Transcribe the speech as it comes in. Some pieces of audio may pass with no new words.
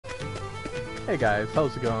Hey guys,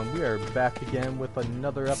 how's it going? We are back again with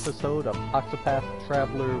another episode of Octopath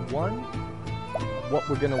Traveler 1. What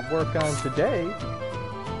we're going to work on today,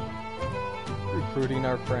 recruiting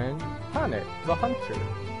our friend Hanek, the Hunter.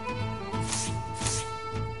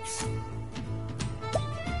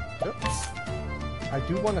 Yep. I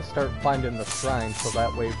do want to start finding the shrine so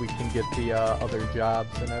that way we can get the other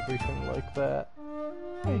jobs and everything like that.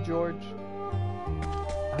 Hey George.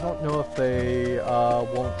 I don't know if they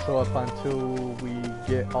won't show up until we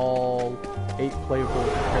get all 8 playable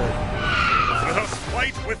characters. Let us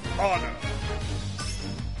fight with honor.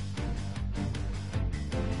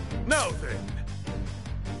 Now then.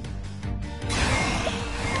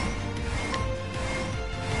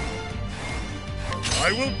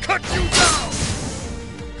 I will cut you down!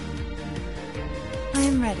 I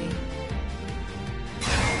am ready.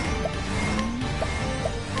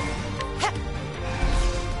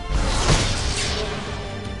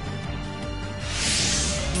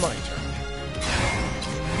 My turn.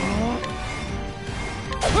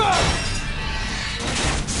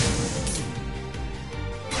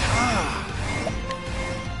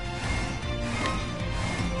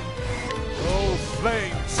 Oh,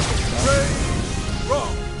 flames! Rage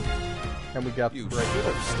wrong! And we got You right. should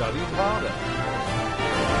have studied harder.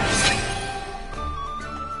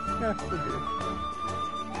 Yeah, we're good.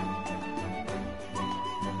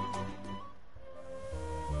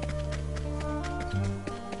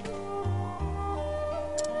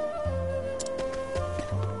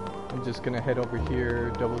 I'm just gonna head over here,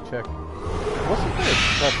 double check. Wasn't there a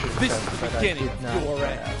pressure This test is the that I beginning did of not your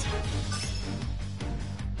pass?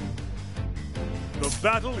 end. The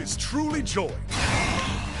battle is truly joined.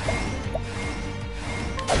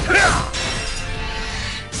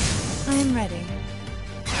 I am ready.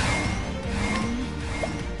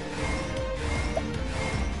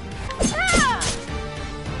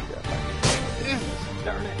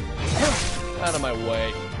 Darn it. Out of my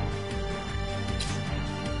way.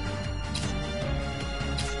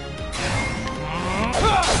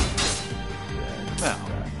 Now.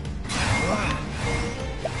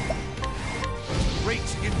 Great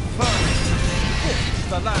inferno. It's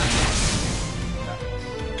the land.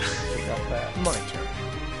 Got that. My turn.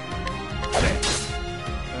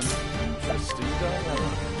 An interesting dilemma.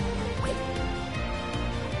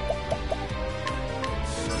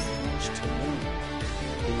 So much to move.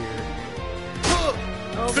 Here.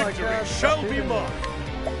 Oh my Victory God, shall stop be hitting mine.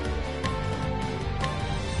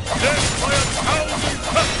 Death by a thousand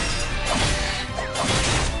cuts.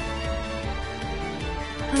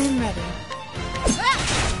 I am ready.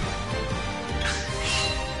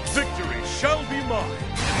 Victory shall be mine.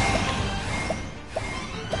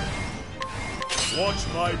 Watch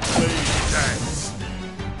my blade dance.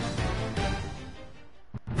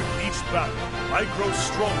 With each battle, I grow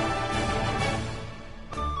stronger.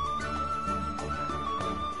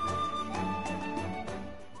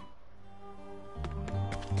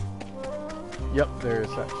 Yep,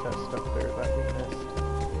 there's that chest up there that we missed.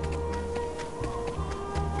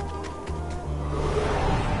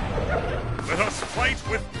 Let us fight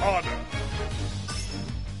with honor.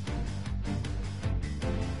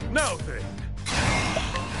 Now then,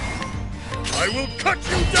 I will cut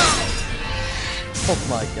you down. Oh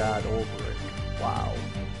my God, over it. Wow.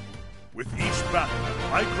 With each battle,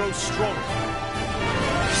 I grow stronger.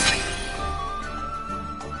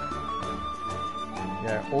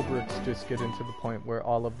 Yeah, Ulbricht's just getting to the point where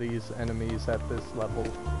all of these enemies at this level,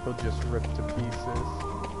 he'll just rip to pieces.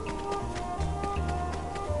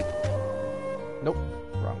 Nope,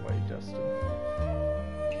 wrong way, Justin.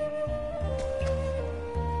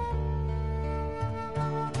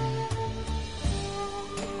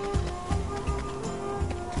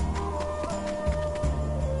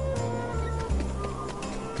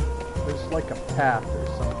 There's like a path or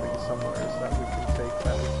something somewhere that we can take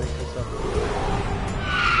that will take us up.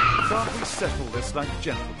 Can't we settle this like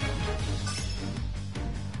gentlemen?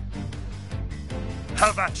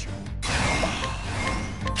 Have at you!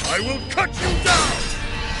 I will cut you down!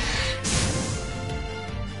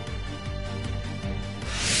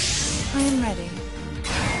 I am ready.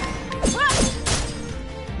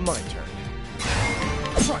 My turn.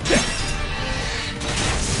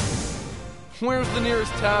 Where's the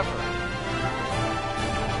nearest tavern?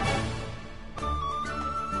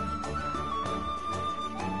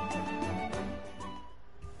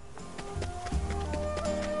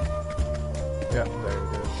 Yep, there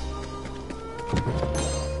it is.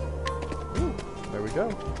 Ooh, there we go.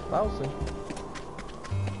 1,000.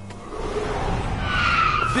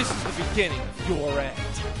 This is the beginning of your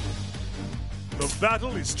end. The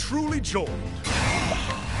battle is truly joined.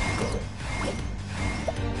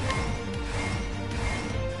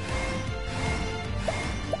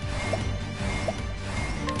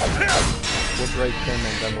 break him,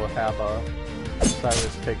 and then we'll have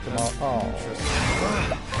Cyrus take them all. Oh.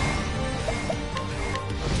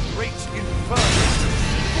 Great inferno.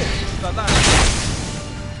 The land.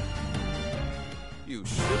 You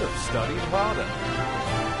should have studied harder.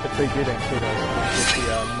 If they didn't hit us, we'd get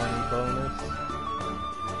the money bonus.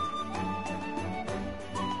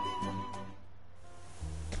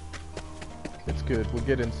 It's good. We're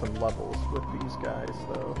getting some levels with these guys,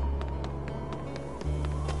 though.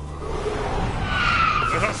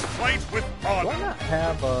 Let us fight with honor. Why not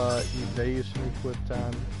have evasion equipped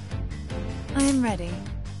on? I am ready.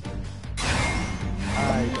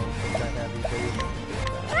 I don't think I have evasion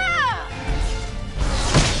equipped on.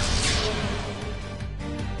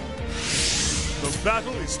 The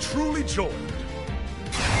battle is truly joined.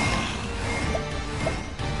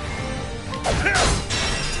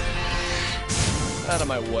 Out of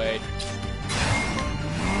my way.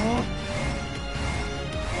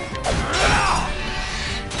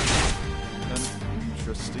 An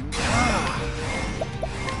interesting.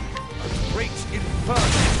 A great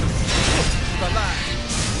inferno. The land.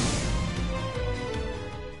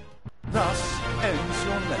 Thus ends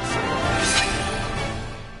your lesson.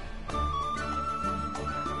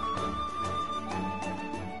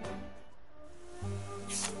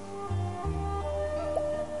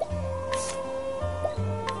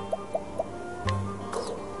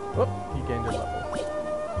 Oh, he gained a level.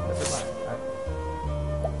 Never mind.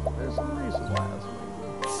 There's some reason why I was waiting.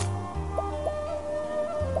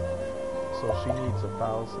 So she needs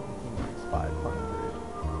 1,000, he needs 500.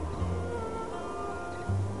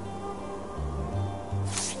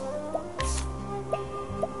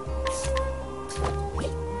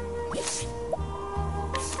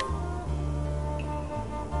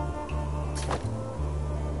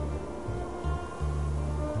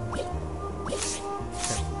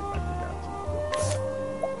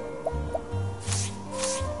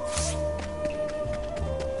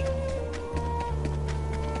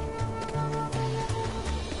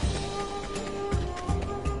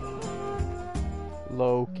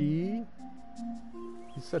 Loki.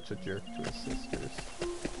 He's such a jerk to his sisters.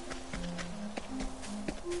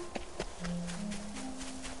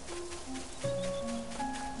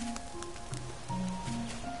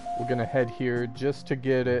 We're gonna head here just to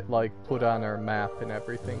get it like put on our map and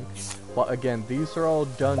everything. But again, these are all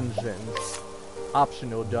dungeons,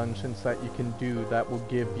 optional dungeons that you can do that will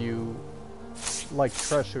give you like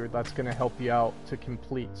treasure that's gonna help you out to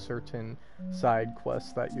complete certain side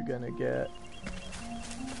quests that you're gonna get.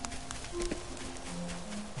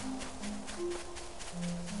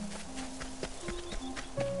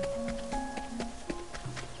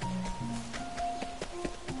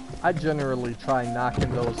 I generally try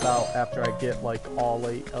knocking those out after I get like all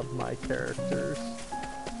 8 of my characters.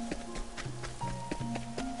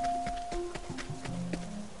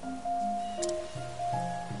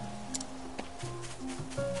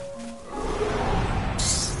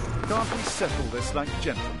 Can't we settle this like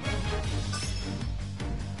gentlemen?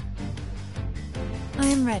 I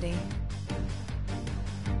am ready.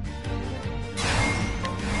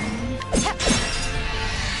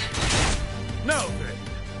 Now then,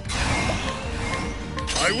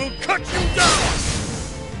 I will cut you down!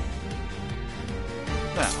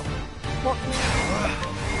 Now, what?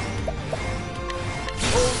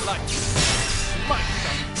 All light, smite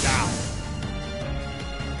them down!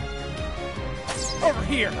 Over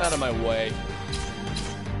here! Out of my way.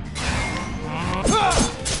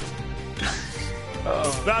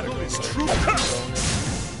 The battle is true.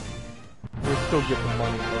 We'll still get the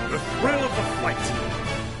money bonus. The thrill of the fight.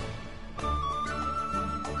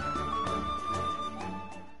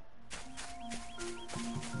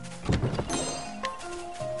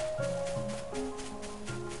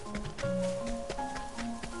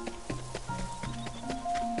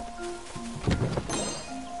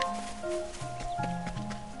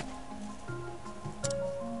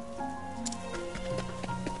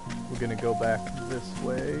 Gonna go back this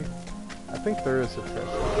way. I think there is a treasure.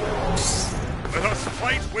 Let us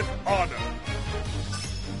fight with honor.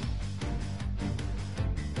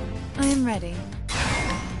 I am ready.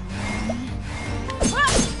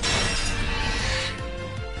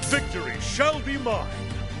 Victory shall be mine.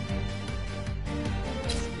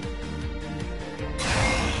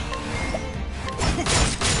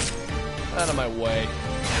 Out of my way.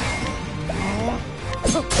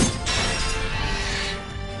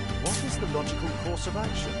 What is the logical course of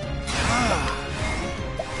action?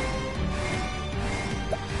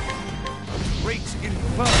 Great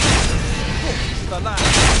inferno. The land.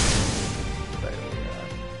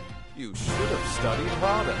 You should have studied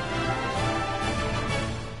harder.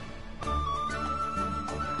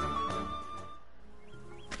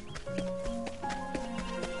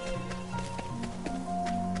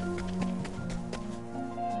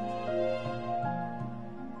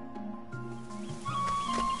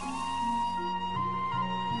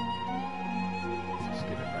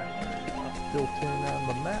 built in on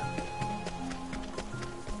the map.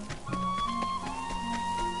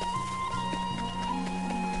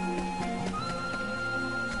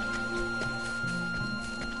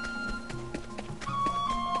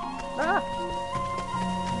 Ah!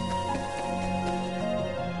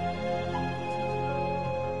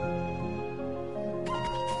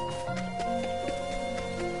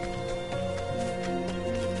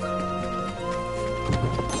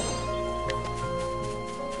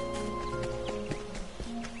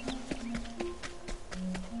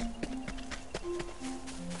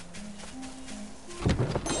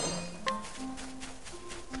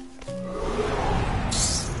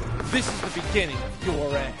 This is the beginning of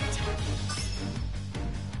your end.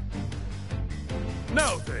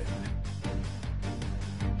 Now then.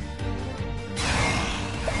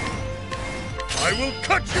 I will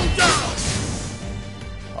cut you down!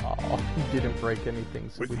 Oh, he didn't break anything,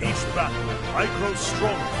 so With we each don't. battle, I grow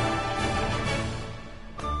stronger.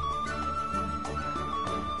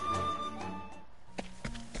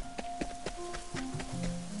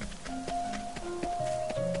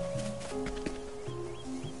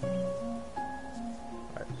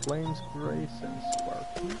 Alright, Flames, Grace, and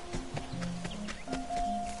Sparky.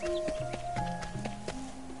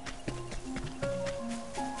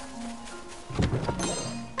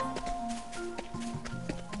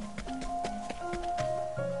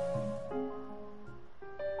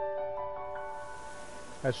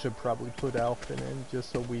 I should probably put Alphen in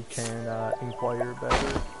just so we can inquire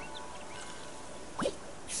better.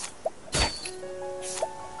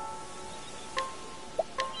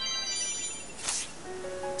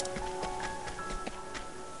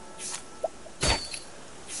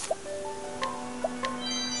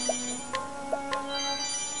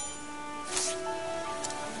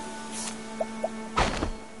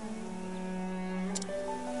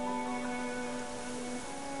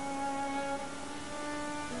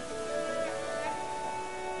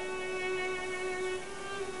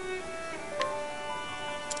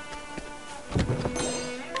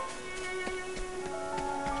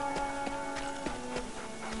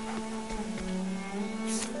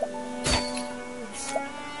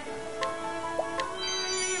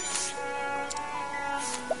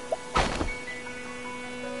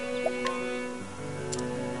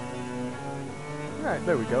 Alright,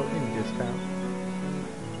 there we go, in discount.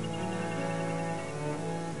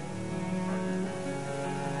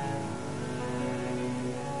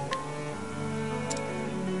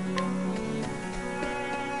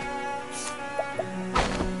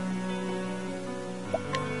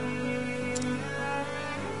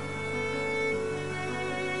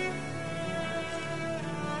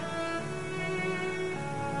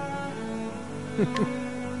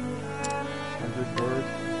 $100 words,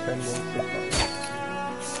 10 will suffice.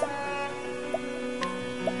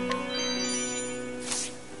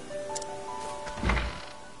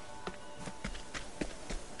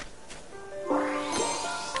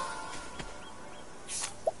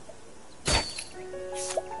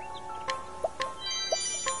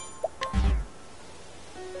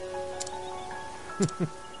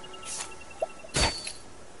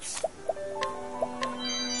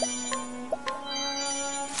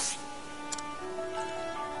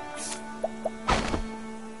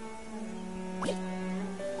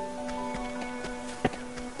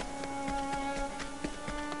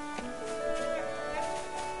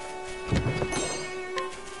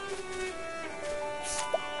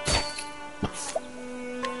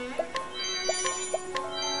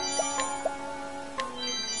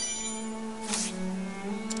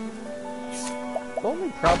 The only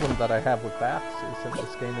problem that I have with axes in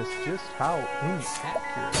this game is just how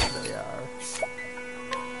inaccurate they are.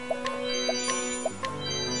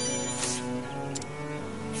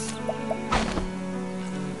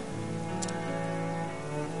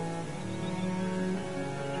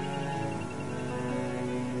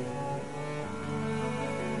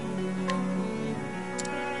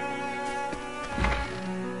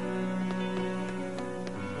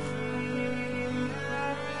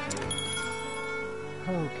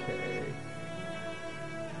 Okay.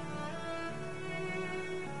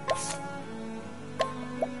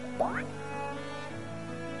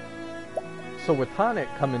 So with Hanet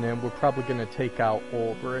coming in, we're probably going to take out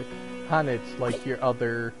Ulrich. Hanet's like your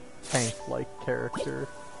other tank-like character.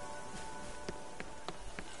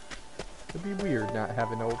 It'd be weird not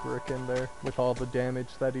having Ulrich in there with all the damage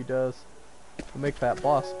that he does. It'll make that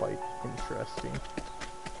boss fight interesting.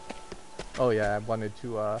 Oh yeah, I wanted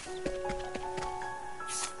to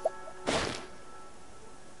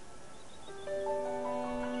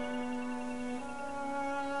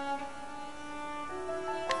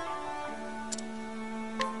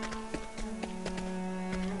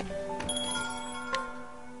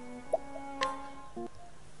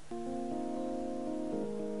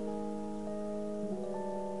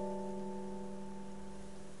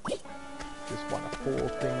just want a full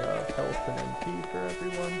thing of health and MP for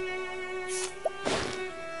everyone.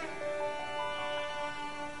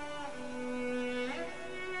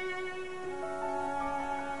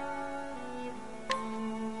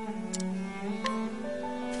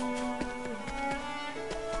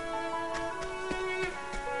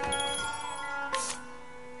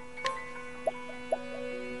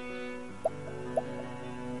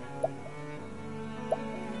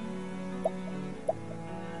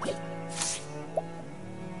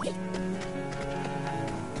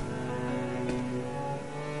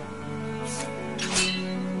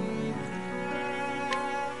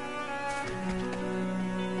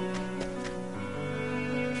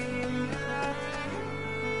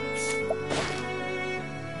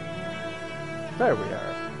 There we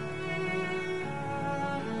are.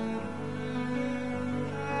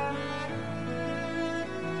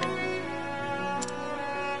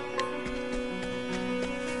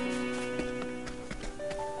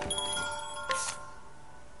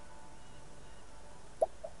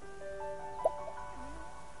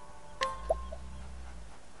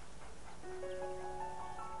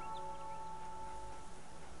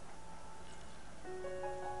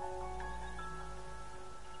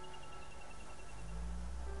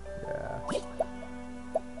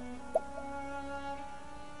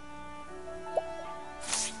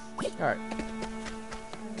 Alright.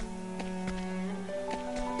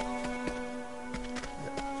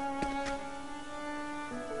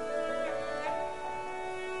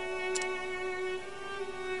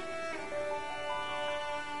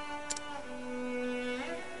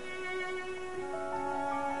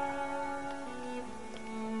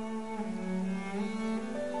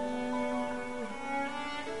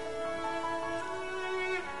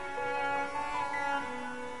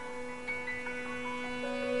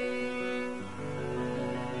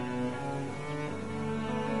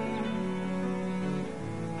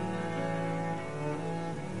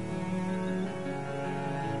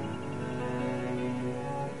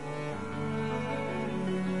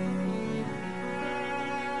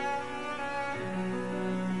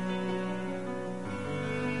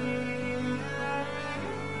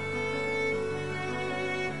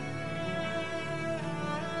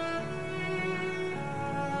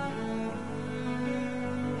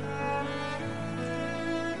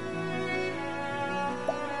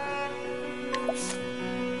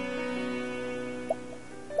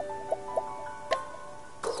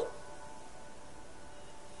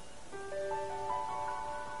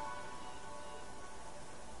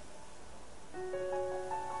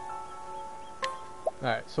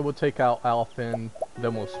 Alright, so we'll take out Alphen,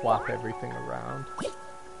 then we'll swap everything around.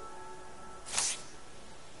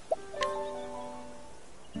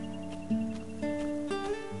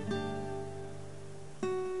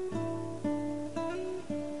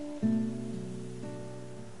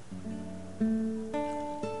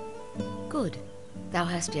 Good. Thou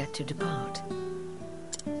hast yet to depart.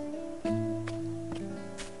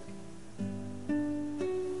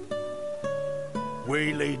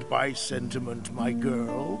 Waylaid by sentiment, my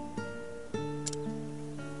girl.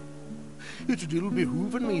 It ill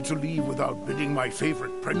behooven me to leave without bidding my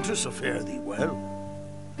favorite prentice fare thee well.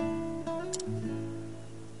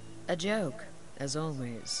 A joke, as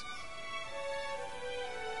always.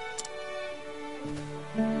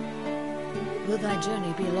 Will thy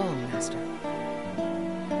journey be long, master?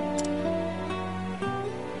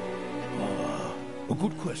 A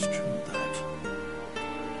good question, that.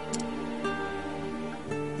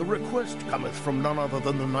 The request cometh from none other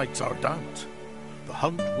than the Knights Ardent. The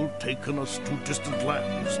hunt will taken us to distant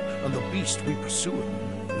lands, and the beast we pursue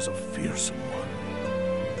is a fearsome one.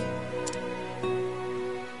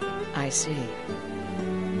 I see.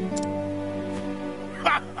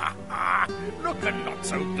 Ha ha ha! Looking not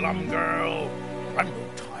so glum, girl. And no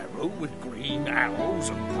tyro with green arrows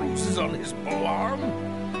and bruises on his bow-arm.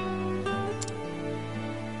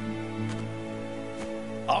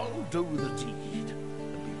 I'll do the deed,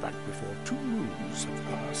 and be back before 2 moons have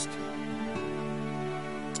passed.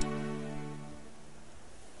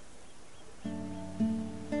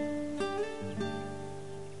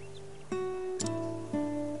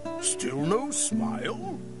 Still no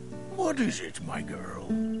smile? What is it, my girl?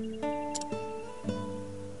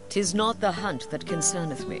 'Tis not the hunt that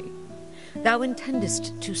concerneth me. Thou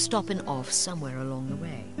intendest to stop and off somewhere along the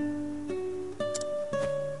way.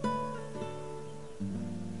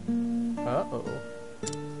 Uh-oh.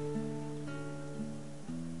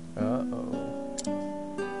 Uh-oh.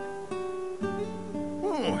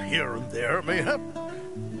 Oh, here and there, mayhap.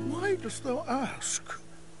 Why dost thou ask?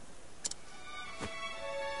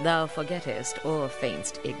 Thou forgettest or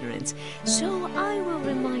feign'st ignorance, so I will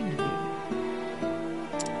remind thee.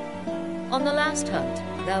 On the last hunt,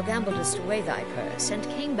 thou gambledest away thy purse, and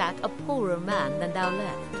came back a poorer man than thou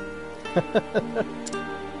left.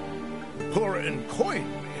 Poorer in coin,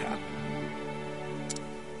 mayhap.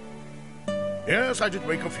 Yes, I did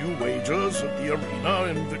make a few wagers at the arena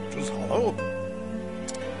in Victor's Hollow.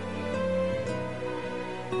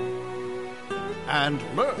 And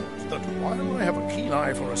learned that while I have a keen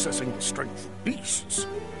eye for assessing the strength of beasts,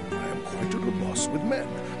 I am quite at a loss with men.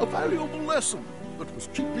 A valuable lesson that was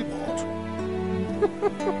cheaply bought.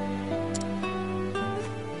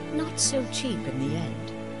 Not so cheap in the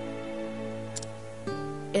end.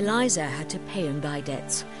 Eliza had to pay in thy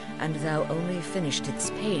debts, and thou only finished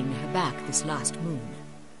its paying her back this last moon.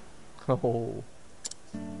 Oh.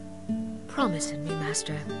 Promise me,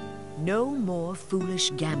 master, no more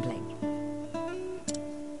foolish gambling.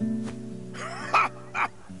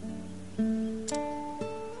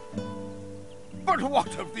 But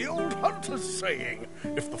what of the old hunter's saying?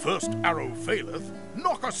 If the first arrow faileth,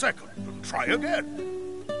 knock a second and try again.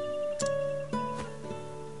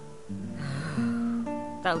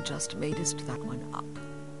 Thou just madest that one up.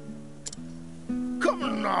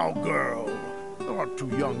 Come now, girl. Thou art too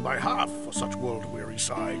young by half for such world-weary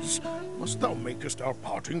sighs. Must thou makest our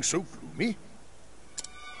parting so gloomy?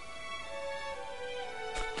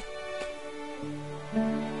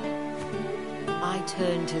 I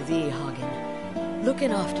turn to thee, Hagen.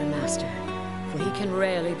 Looking after master, for he can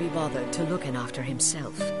rarely be bothered to looking after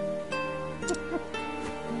himself.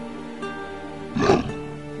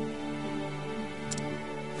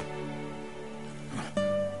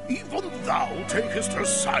 Even thou takest her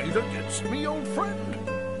side against me, old friend?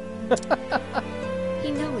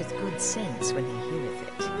 He knoweth good sense when he heareth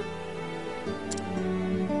it.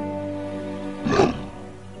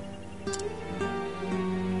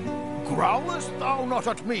 Growlest thou not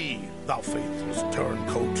at me, thou faithless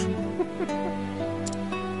turncoat?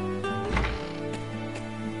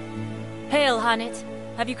 Hail, Hanit.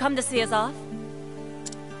 Have you come to see us off?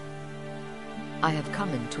 I have come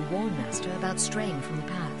in to warn master about straying from the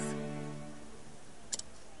path.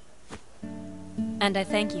 And I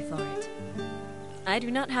thank you for it. I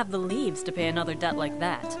do not have the leaves to pay another debt like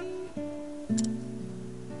that.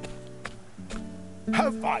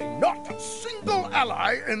 Have I not a single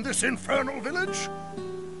ally in this infernal village?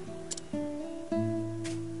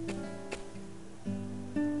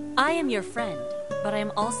 I am your friend, but I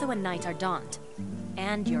am also a knight ardent,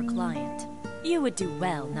 and your client. You would do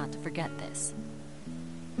well not to forget this.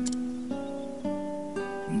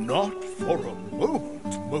 Not for a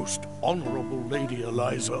moment, most honorable Lady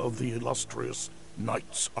Eliza of the illustrious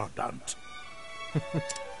Knights Ardent.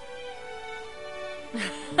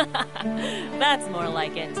 That's more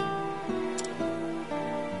like it.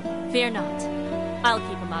 Fear not. I'll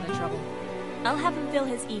keep him out of trouble. I'll have him fill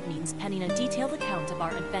his evenings penning a detailed account of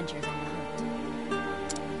our adventures on the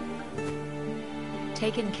hunt.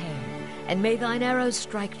 Taken care, and may thine arrows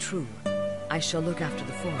strike true. I shall look after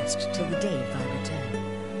the forest till the day of thy return.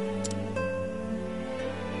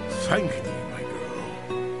 Thank thee, my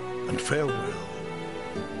girl, and farewell.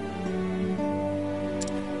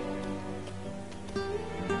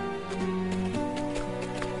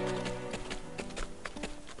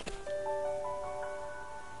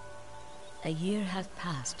 A year hath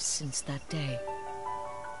passed since that day.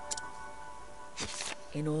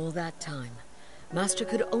 In all that time, master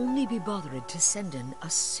could only be bothered to send in a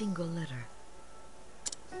single letter.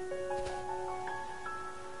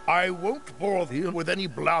 I won't bore thee with any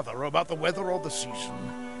blather about the weather or the season.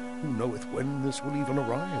 Who knoweth when this will even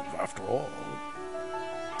arrive, after all?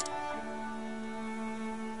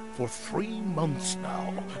 For 3 months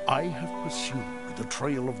now, I have pursued the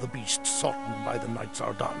trail of the beast sought by the Knights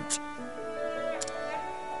Ardent.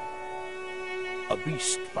 A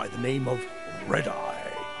beast by the name of Red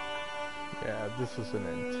Eye. Yeah, this is an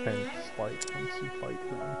intense fight once you fight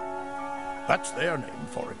him. That's their name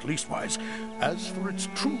for it, leastwise. As for its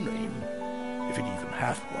true name, if it even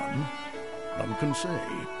hath one, none can say.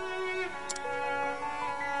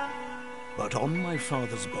 But on my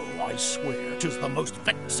father's bow, I swear 'tis the most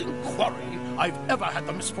vexing quarry I've ever had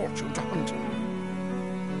the misfortune to hunt.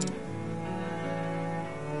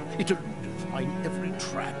 It eludeth mine every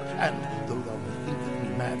trap, and though thou may think me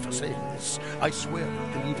mad for saying this, I swear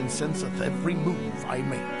it can even senseth every move I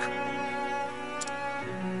make.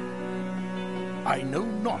 I know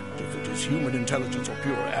not if it is human intelligence or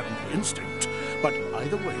pure animal instinct, but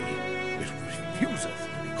either way, it refuseth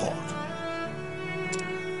to be caught.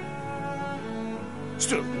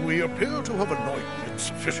 Still, we appear to have annoyed it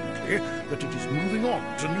sufficiently that it is moving on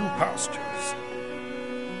to new pastures.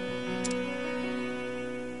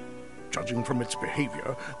 judging from its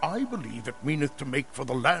behavior, I believe it meaneth to make for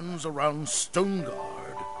the lands around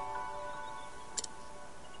Stonegard.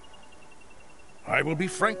 I will be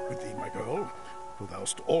frank with thee, my girl, for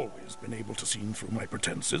thou'st always been able to see through my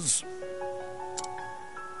pretenses.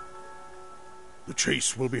 The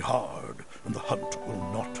chase will be hard, and the hunt will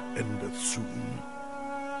not endeth soon.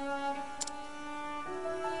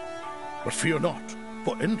 But fear not,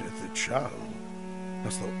 for endeth it shall.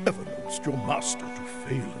 Hast thou ever knowest your master to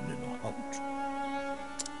fail in a hunt?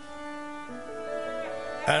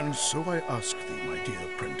 And so I ask thee, my dear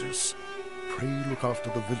apprentice, pray look after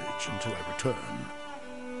the village until I return.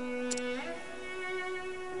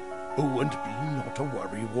 Oh, and be not a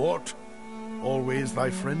worrywart. Always thy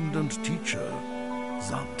friend and teacher,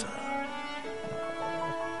 Xanta.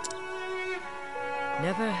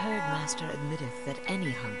 Never heard Master admitteth that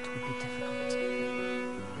any hunt would be difficult.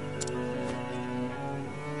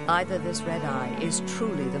 Either this red-eye is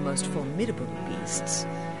truly the most formidable of beasts,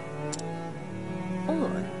 or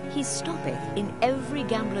he stoppeth in every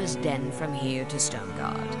gambler's den from here to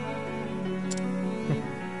Stonegard.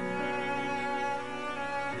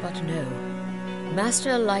 But no,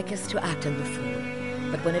 Master liketh to act in the fool,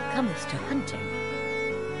 but when it cometh to hunting,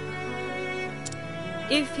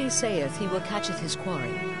 if he saith he will catcheth his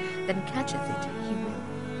quarry, then catcheth it he will.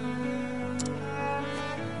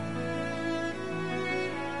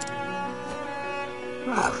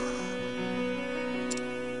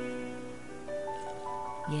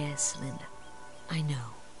 Yes, Linda, I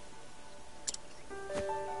know.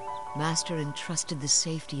 Master entrusted the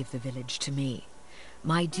safety of the village to me.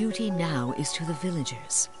 My duty now is to the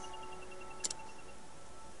villagers.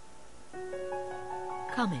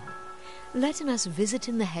 Come in. Let us visit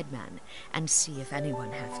in the headman, and see if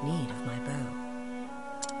anyone hath need of my bow.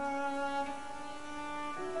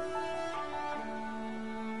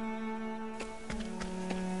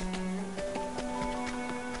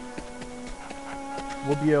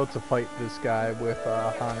 We'll be able to fight this guy with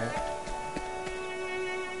Hanet.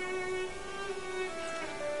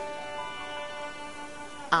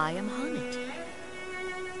 I am Hanet.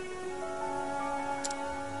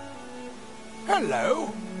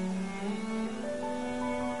 Hello.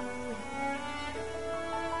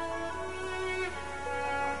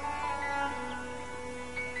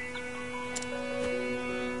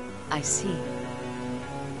 I see.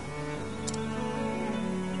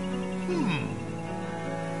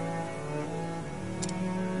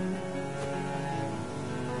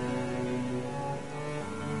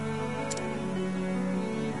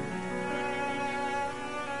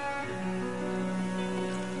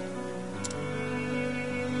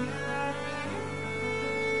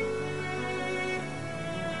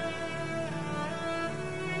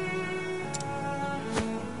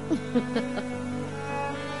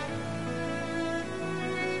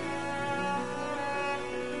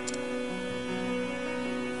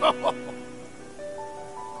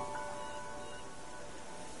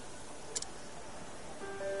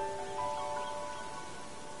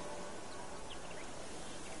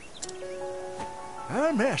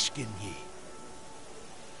 I'm asking ye.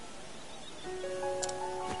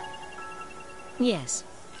 Yes.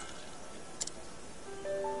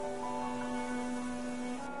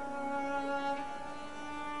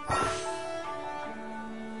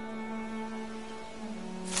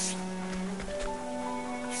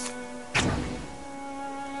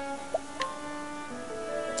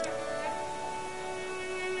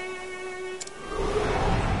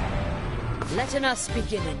 Letten us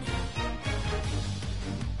beginnen.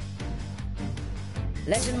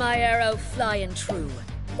 Letten my arrow fly and true.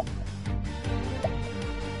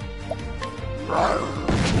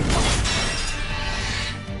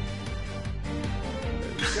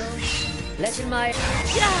 Letten my...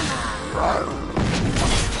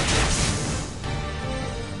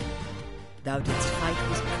 Thou didst fight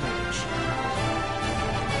with courage.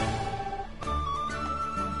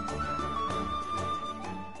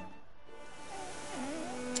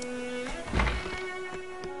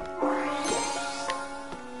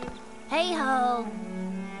 Hey-ho!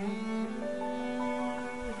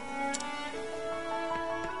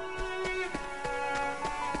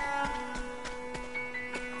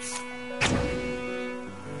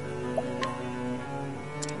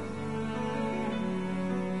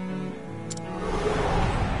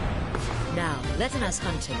 Now, letten us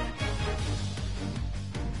hunting.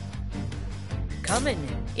 Come in,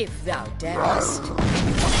 if thou darest.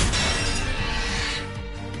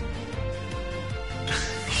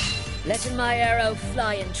 Letten my arrow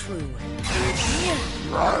fly and true.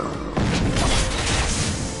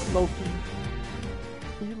 Loki.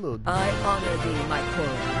 Reload. I honor thee, my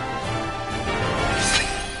quarry.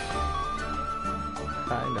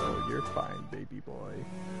 I know, you're fine, baby boy.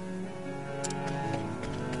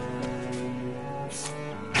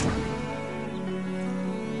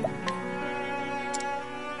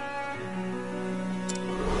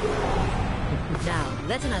 Now,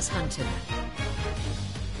 let us hunt him.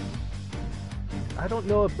 I don't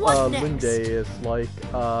know if What next? Linde is like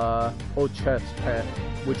Octopath, pet,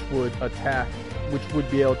 which would attack, which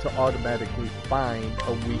would be able to automatically find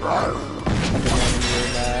a weakness of an enemy or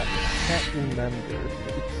not. Can't remember.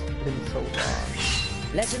 It's been so long.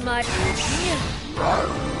 Let in my...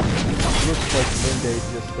 Looks like Linde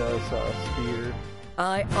just does spear.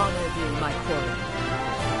 I honor thee, my quarry.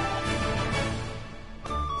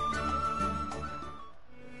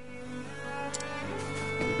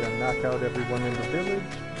 We gotta knock out everyone in the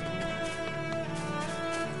village.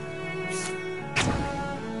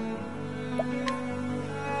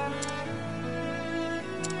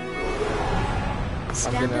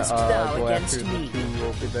 I'm gonna Standest thou go against after me? the two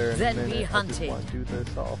over there in Then a be minute. I just hunted. want to do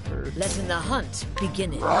this all first. Let in the hunt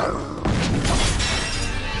begin it.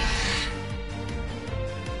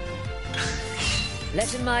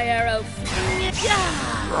 Let in my arrow.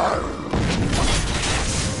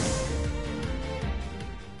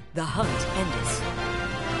 The hunt endeth.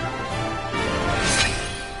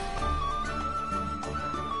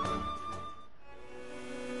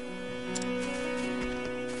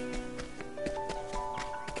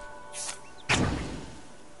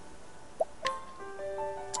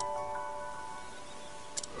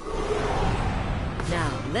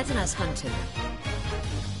 Now, let us hunt him.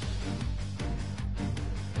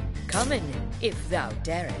 Come in, if thou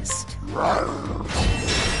darest.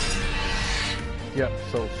 Yep,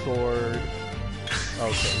 so sword.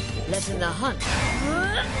 Okay, cool. Let in the hunt.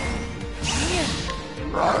 Sword is full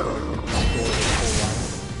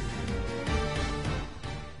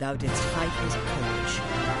Thou didst fight with courage.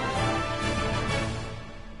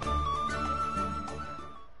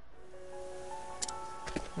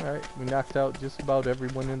 line. Alright, we knocked out just about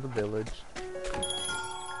everyone in the village.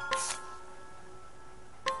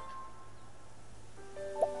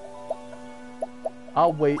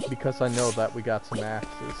 I'll wait because I know that we got some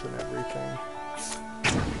axes and everything.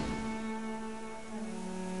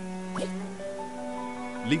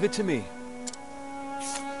 Leave it to me.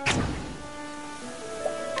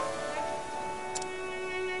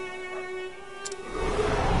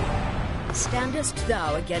 Standest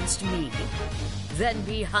thou against me? Then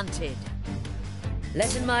be hunted.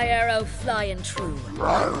 Let in my arrow fly and true.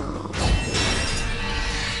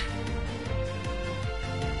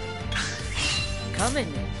 Come in,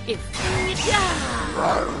 if...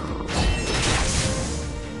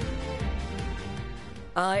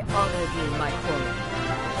 I honor thee, my quarry.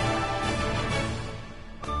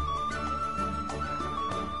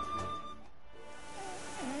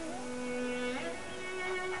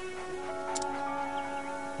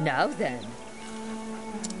 Now then.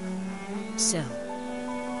 So.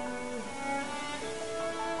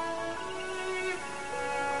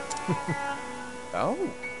 Oh.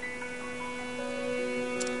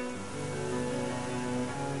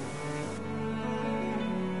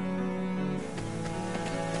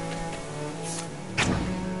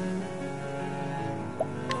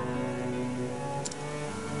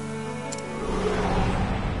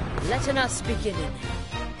 Let us begin.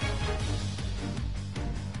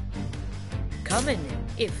 Come in,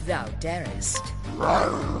 if thou darest.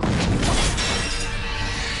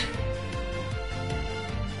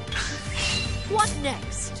 What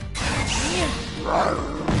next?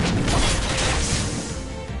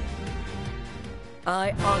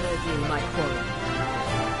 I honor thee, my quarry.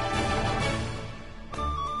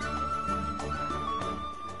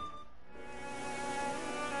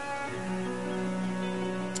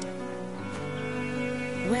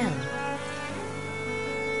 Well,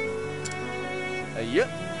 Yep.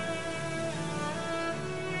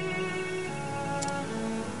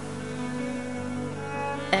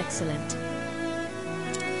 excellent.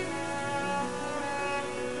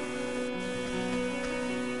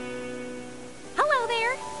 Hello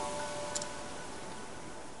there.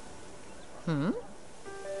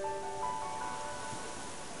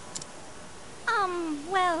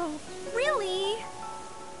 Well, really?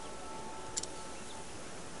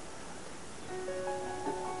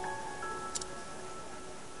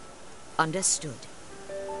 Understood.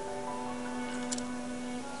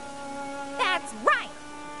 That's right.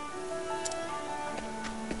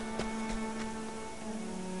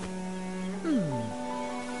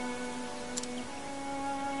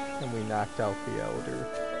 And we knocked out the elder.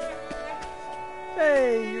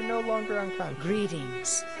 Hey, you're no longer unconscious.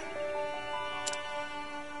 Greetings.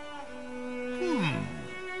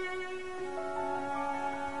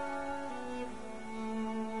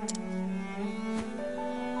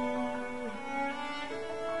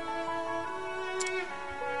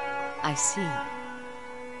 I see.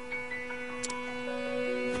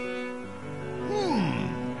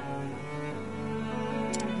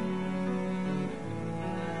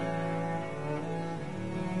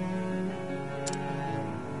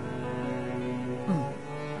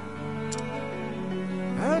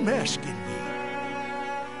 I'm asking ye.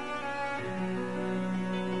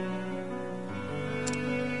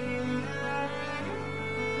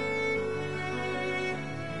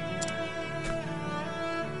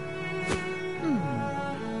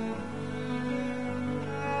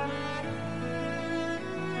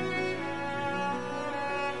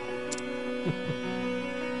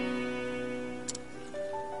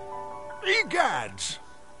 Egads!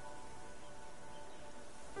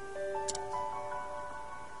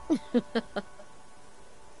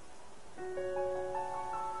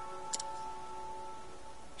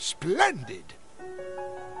 Splendid!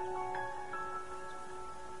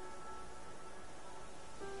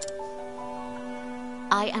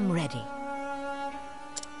 I am ready.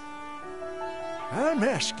 I'm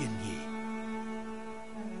asking ye.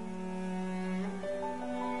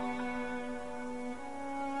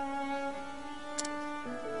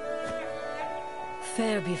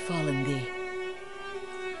 Fair befallen thee.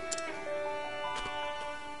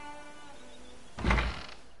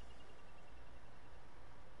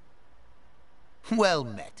 Well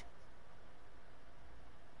met.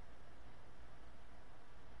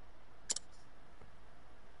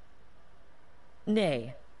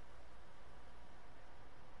 Nay.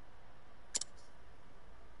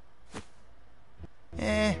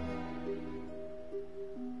 Eh.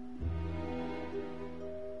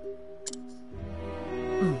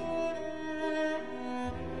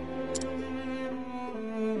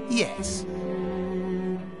 Yes.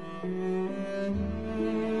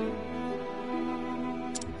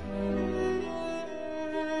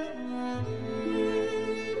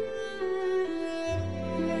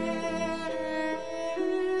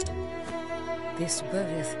 This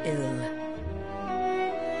bodeth ill.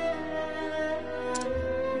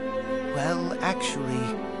 Well,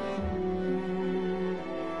 actually...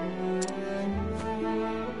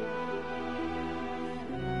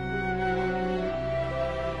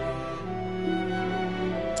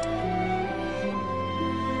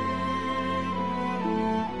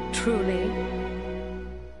 Truly?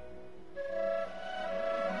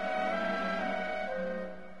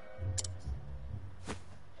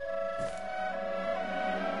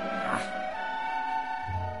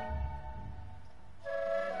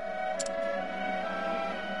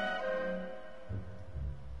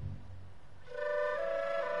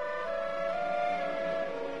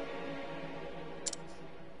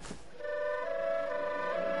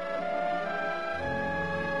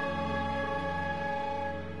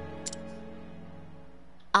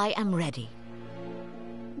 I am ready.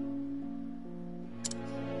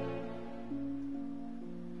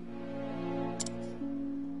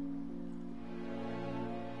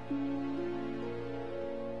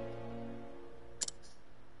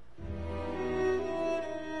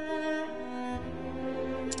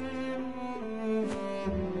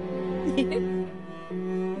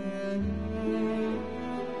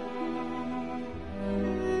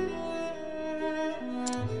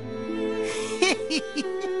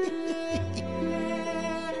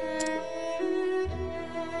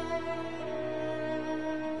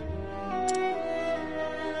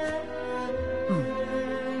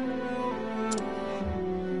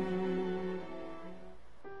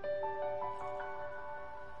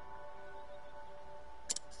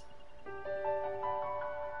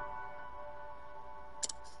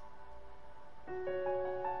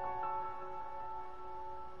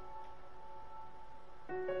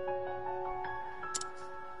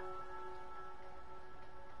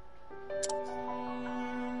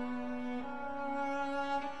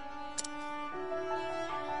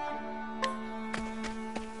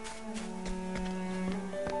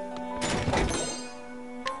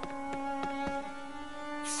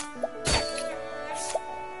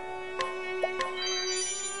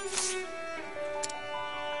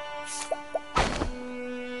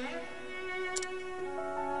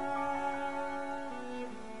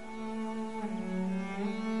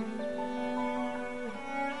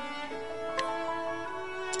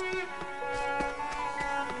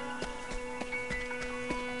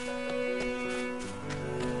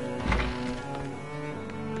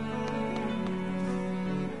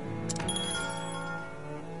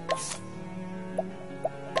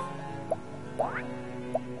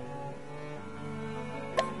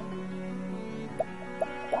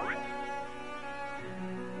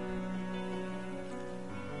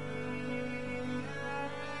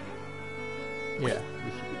 Yeah,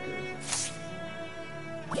 we should be good.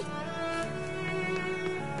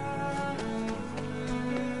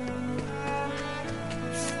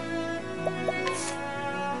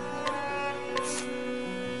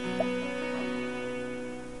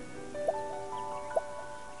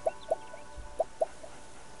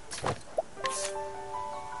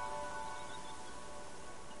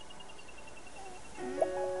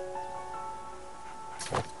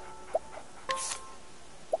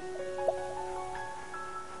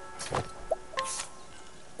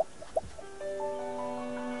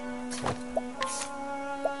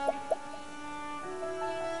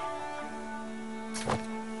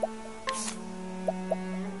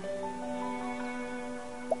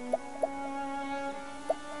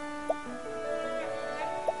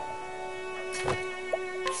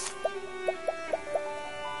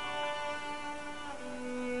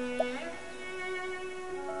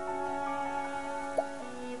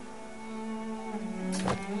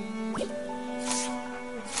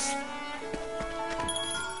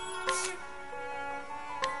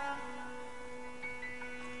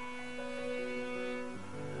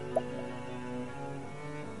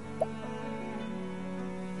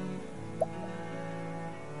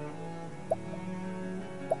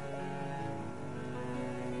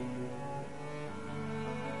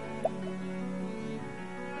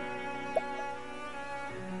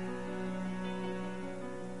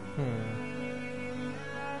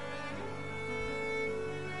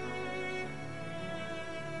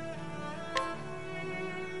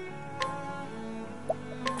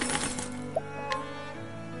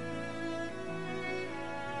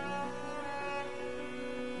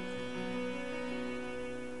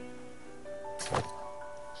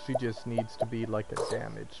 She just needs to be like a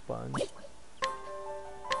damage sponge.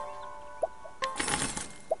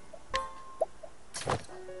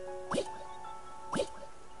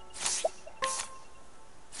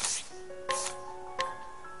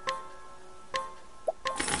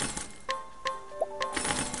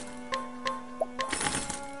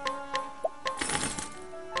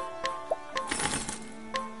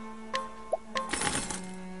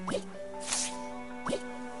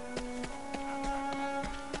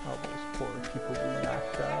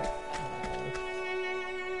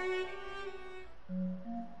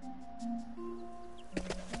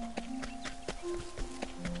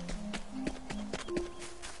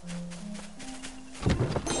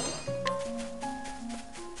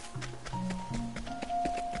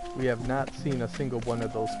 We have not seen a single one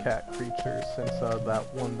of those cat creatures since that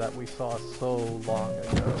one that we saw so long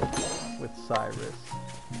ago with Cyrus.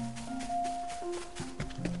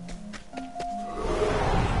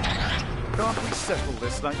 Can't we settle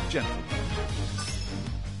this like gentlemen?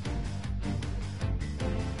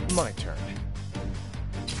 My turn.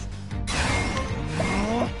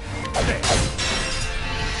 There.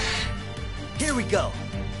 Here we go.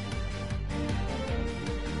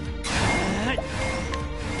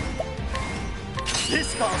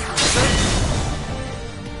 This calls for search.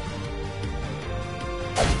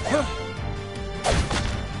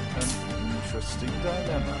 An interesting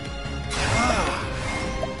dilemma.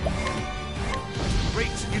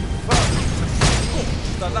 Great inferno to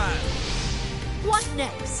scorch the land. What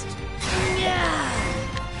next?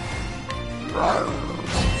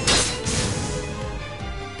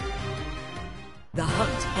 The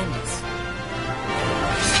hunt ends.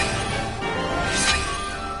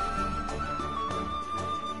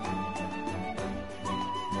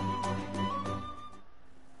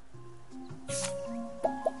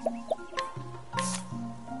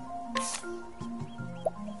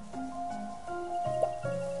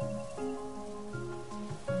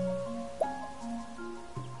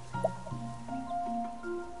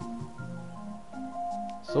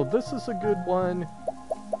 So this is a good one,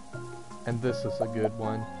 and this is a good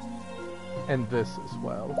one, and this as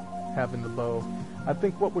well, having the bow. I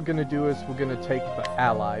think what we're going to do is we're going to take the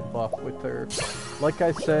ally buff with her. Like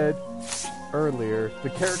I said earlier, the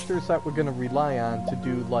characters that we're going to rely on to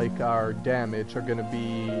do like our damage are going to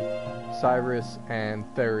be Cyrus and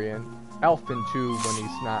Therian. Alphen too when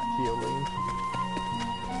he's not healing.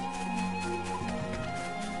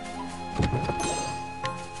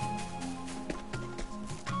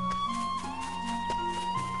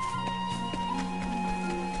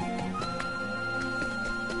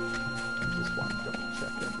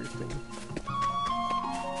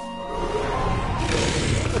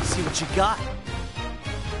 You got?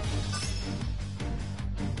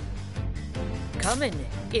 Come in,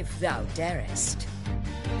 if thou darest.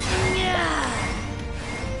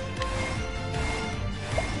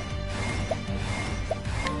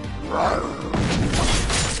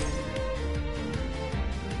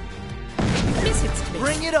 Listen to me.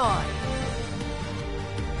 Bring it on!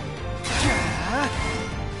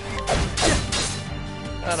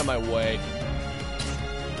 Out of my way.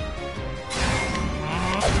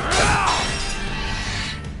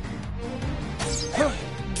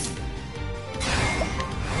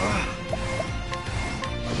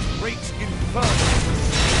 Great inferno to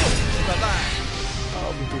scorch the land. Oh,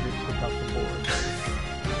 we didn't pick up the board.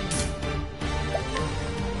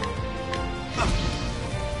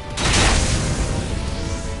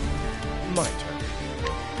 My turn.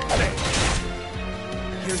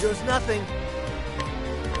 There. Here goes nothing.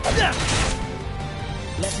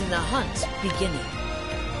 Letting the hunt beginning.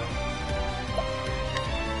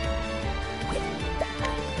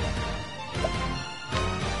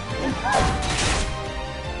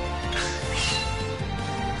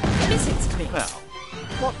 Visits me. Now,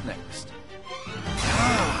 what next?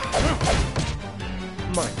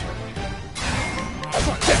 My turn.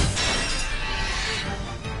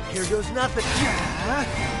 Here goes nothing.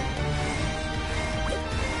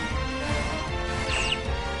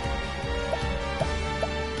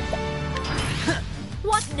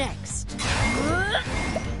 What next?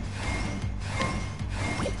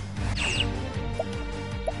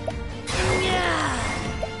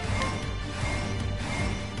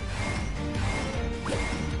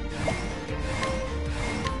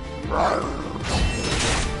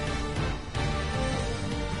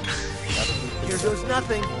 Here goes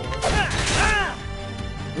nothing.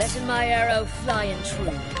 Letting my arrow fly and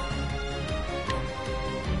true.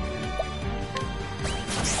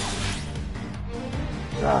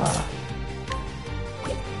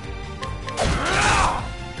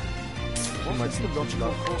 What is the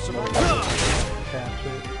logical course of action? Catch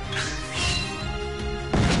it.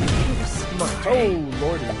 Oh,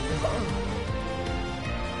 lordy.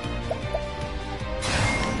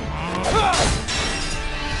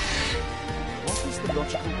 What is the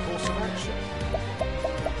logical course of action?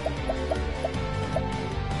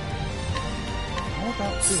 How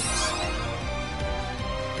about this?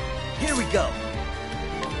 Here we go.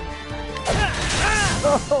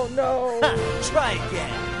 Oh, no! Try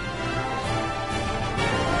again.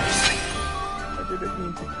 I didn't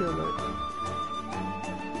mean to kill it.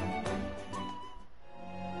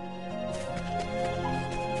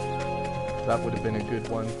 That would have been a good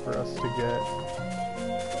one for us to get.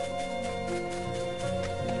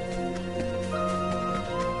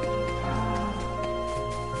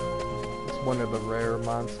 It's one of the rare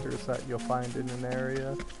monsters that you'll find in an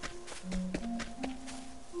area.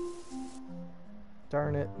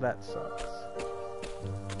 Darn it, that sucks.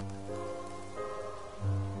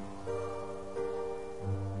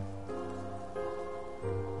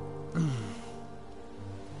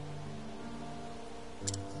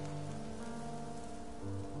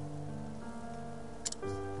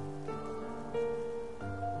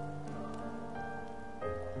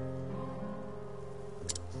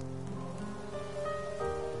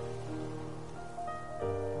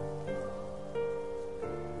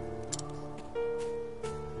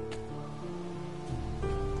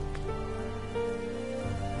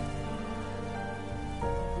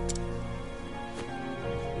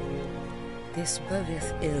 This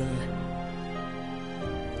bodeth ill.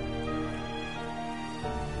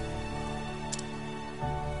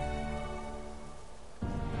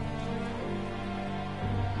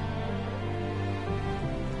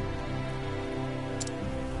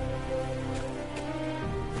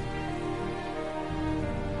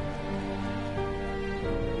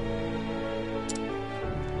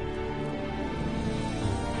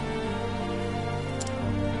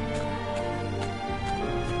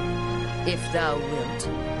 If thou wilt.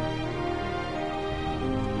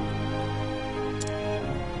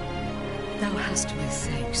 Thou hast my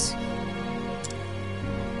thanks.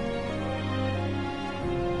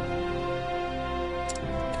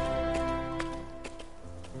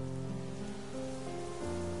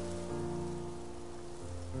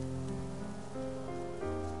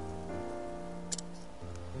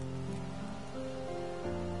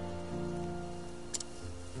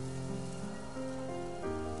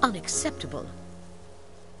 Unacceptable.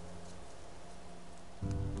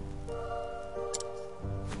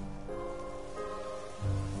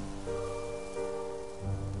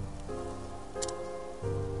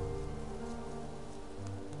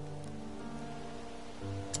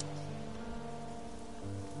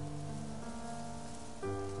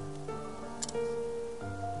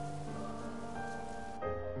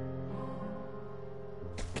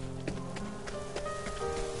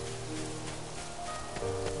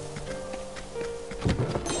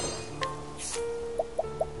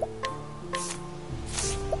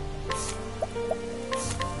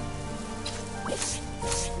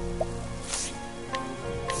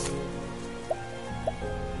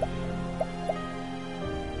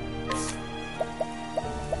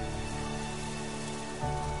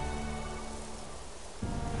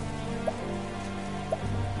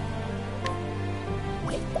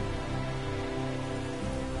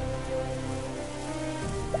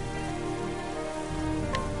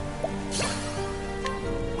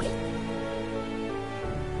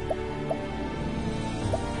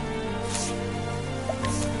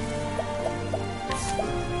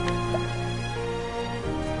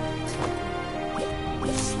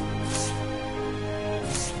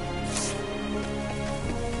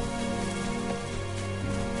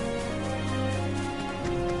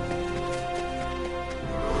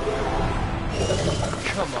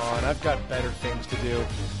 Come on, I've got better things to do.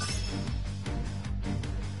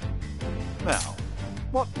 Now,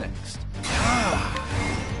 what next?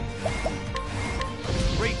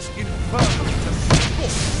 Great inferno to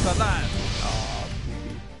scorch the land.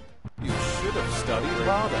 You should have studied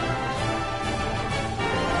harder.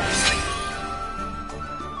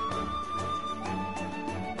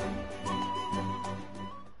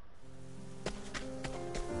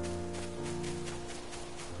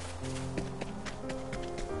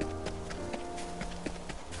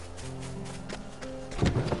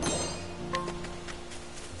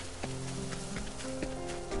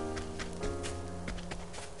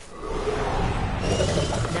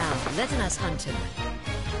 Let us hunt him.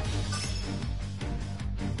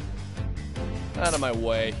 Out of my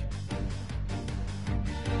way.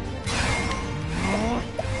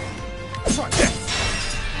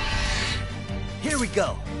 Here we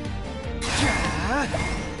go. An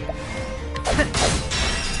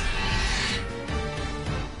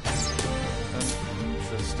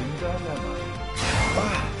interesting dilemma.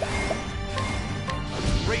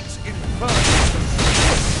 Great inferno to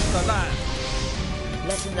scorch the land.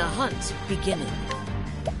 Letting the hunt begin.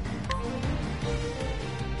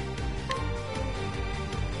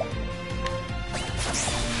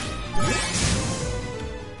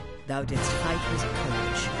 Thou didst fight with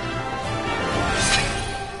courage.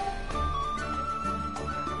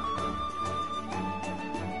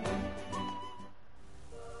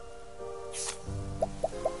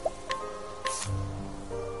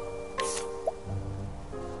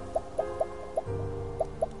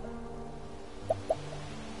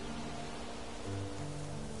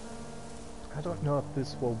 I don't know if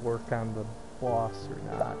this will work on the boss or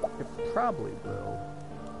not. It probably will.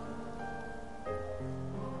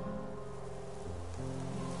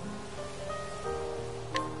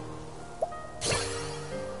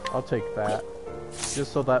 I'll take that.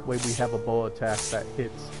 Just so that way we have a bow attack that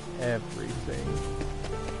hits everything.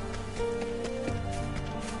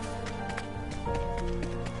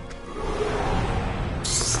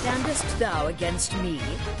 Standest thou against me?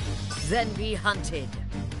 Then be hunted.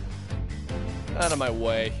 Out of my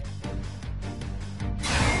way.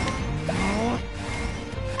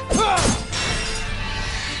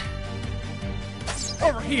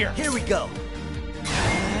 Over here! Here we go.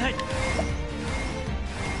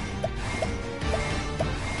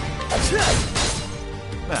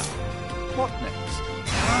 Now, what next?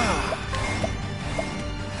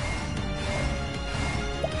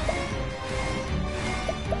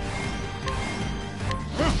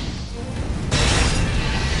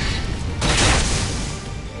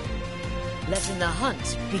 Letting the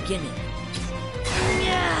hunt begin.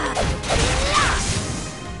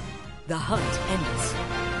 The hunt ends.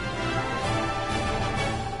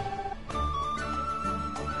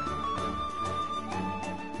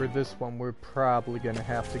 For this one, we're probably going to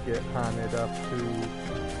have to get Haunted up to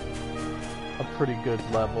a pretty good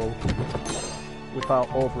level.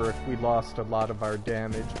 Without over if we lost a lot of our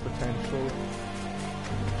damage potential.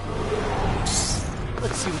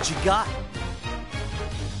 Let's see what you got.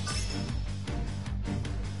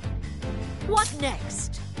 What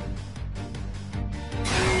next?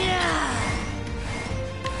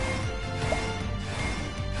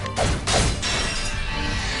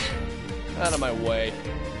 Out of my way.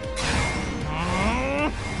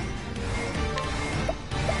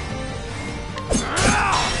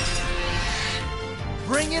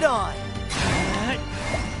 Bring it on.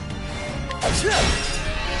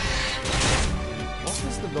 What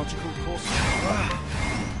is the logical course?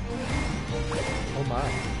 Oh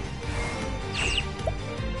my.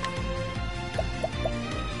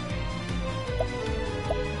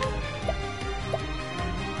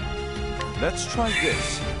 Let's try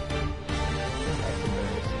this.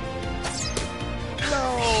 No!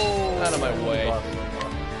 Out of my way.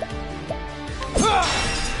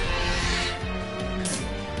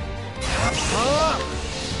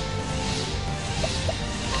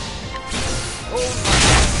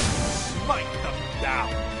 Smite them down.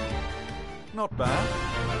 Not bad.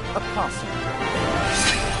 A passing.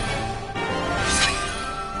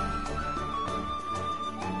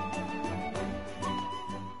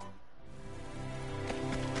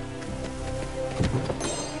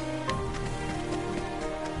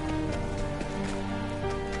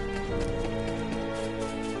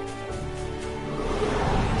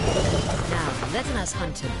 Letting us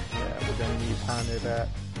hunt him. Yeah, we're gonna need Haunted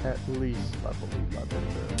at least level 11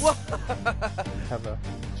 to have a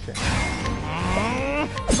chance.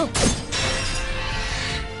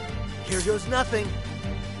 Here goes nothing.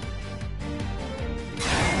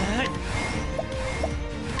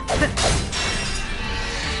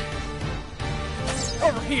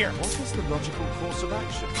 over here! What is the logical course of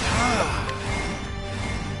action?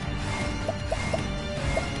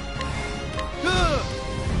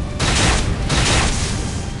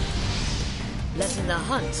 Letting the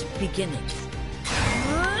hunt beginning.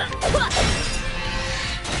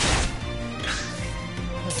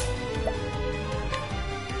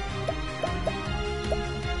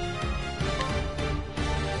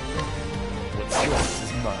 What's yours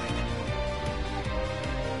is mine.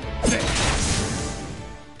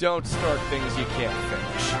 Don't start things you can't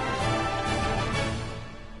finish.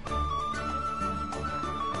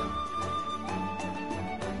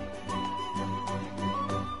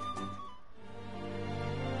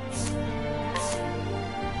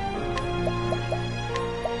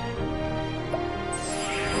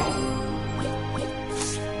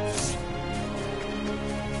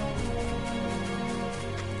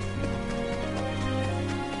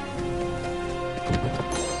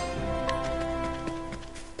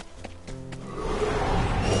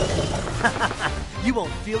 You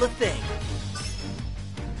won't feel a thing.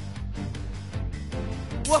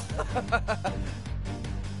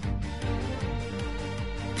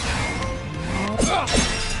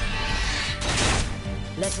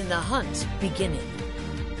 Letting the hunt beginning.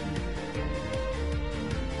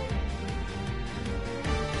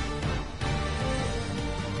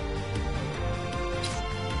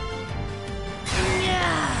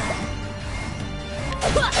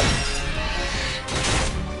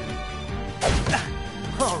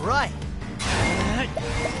 All right.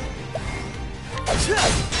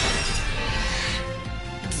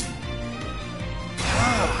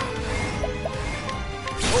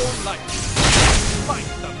 Whole light. Fight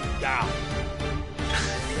them down.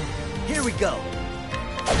 Here we go.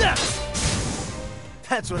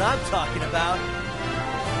 That's what I'm talking about.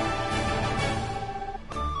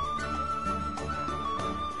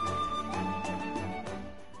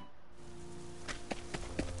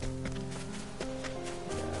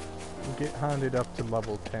 Get haunted up to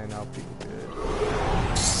level 10, I'll be good.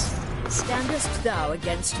 Standest thou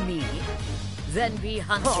against me? Then be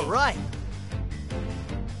hunted. All right.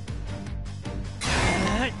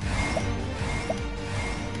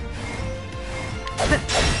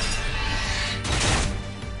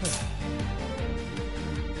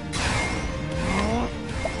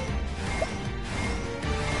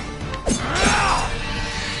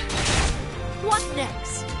 What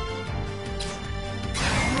next?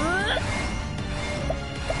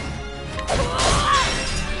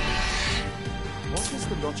 What is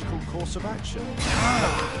the logical course of action?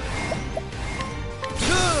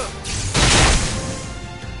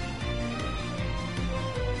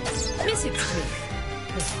 Miss it, Smith.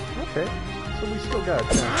 Okay, so we still got a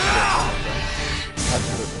chance to get something. I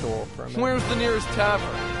should have stole from it. Where's the nearest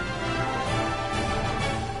tavern?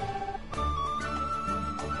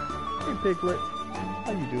 Hey, Piglet.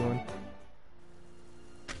 How you doing?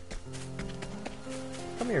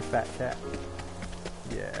 Come here, fat cat.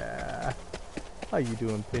 Yeah. How you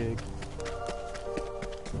doing, pig?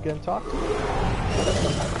 You gonna talk to me?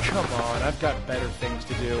 Come on, I've got better things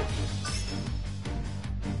to do.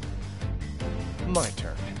 My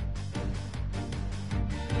turn.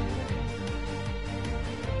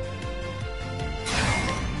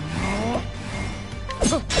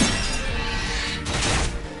 An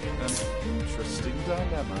interesting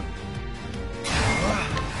dilemma.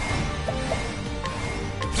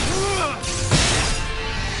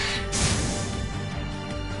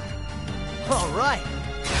 All right.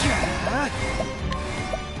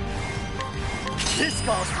 This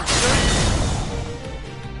calls for service.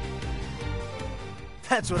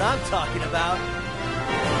 That's what I'm talking about.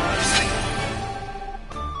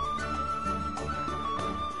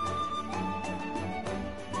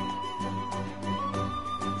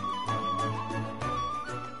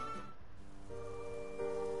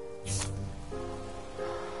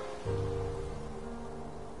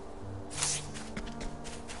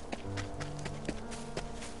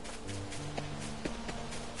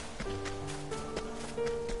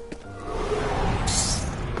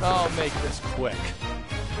 I'll make this quick.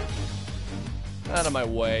 Out of my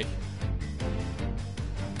way.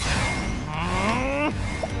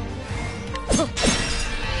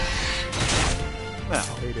 Now,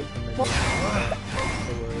 Hate it when they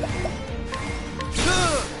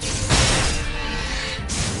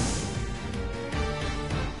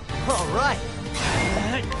All right.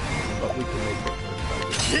 but we can make it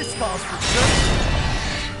first. This calls for service.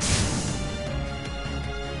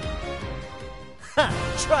 Ha!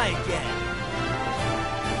 Try again.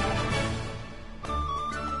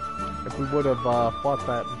 If we would have fought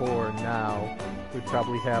that boar now, we'd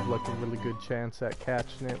probably have like a really good chance at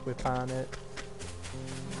catching it with on it.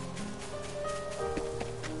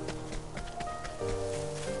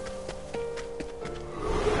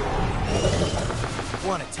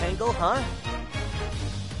 Want to tangle, huh?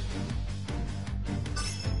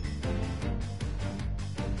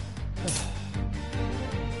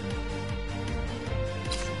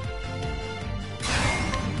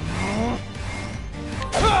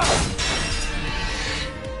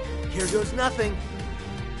 Here goes nothing.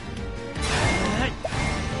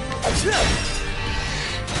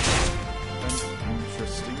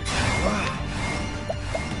 Interesting.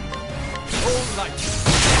 All night.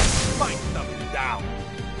 Fight them down.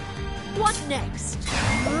 What next?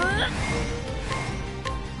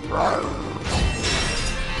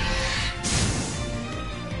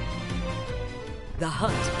 The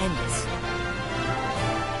hunt ends.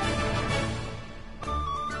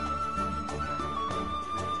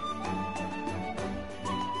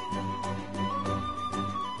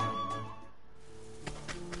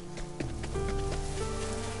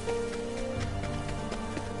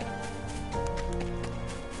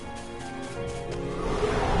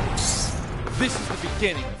 This is the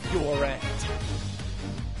beginning of your end.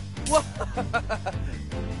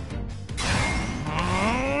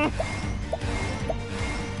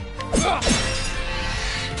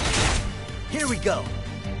 Here we go.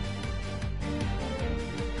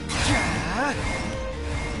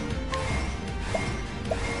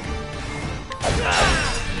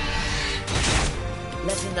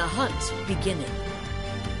 Letting the hunt begin.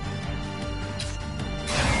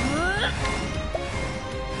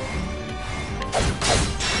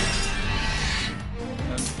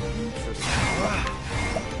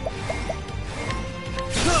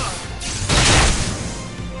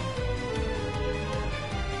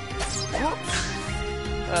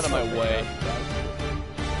 Out of my way.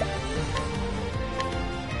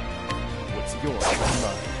 What's yours is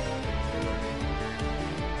mine.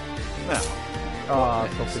 Now,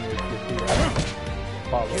 Something is just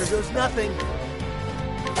follow. Here goes nothing.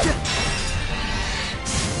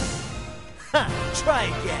 Ha! Try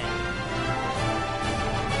again.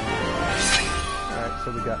 Alright, so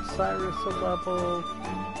we got Cyrus a level,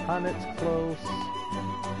 Honet's close.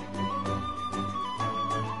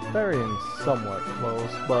 Varian's somewhat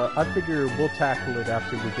close, but I figure we'll tackle it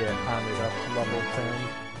after we get Honet up to level 10.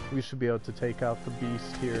 We should be able to take out the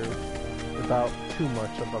beast here without too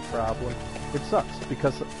much of a problem. It sucks,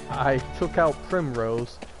 because I took out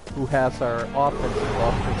Primrose, who has our offensive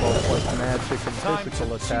buff for both like magic and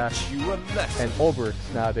physical attack, and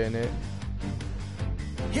Ulbrich's not in it.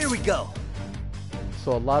 Here we go.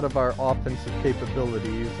 So a lot of our offensive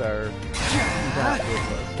capabilities are not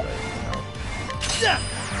with us right now.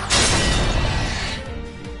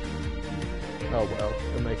 Oh well,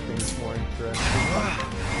 to make things more interesting.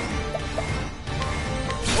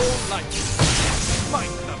 All night.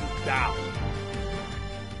 Fight them down.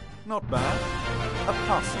 not bad. A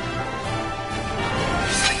passing.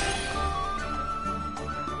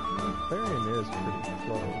 Varian is pretty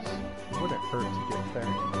close. It wouldn't hurt to get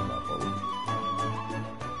Varian level.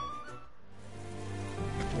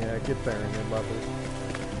 Yeah, get Varian level.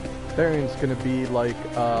 Varian's gonna be like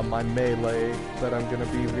my melee that I'm gonna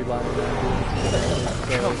be relying on doing some damage.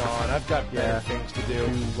 So, come on, I've got better yeah, things to do.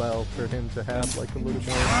 Do well for him to have like a little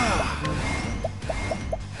more.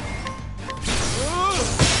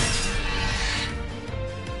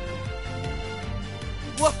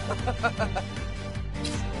 Oh,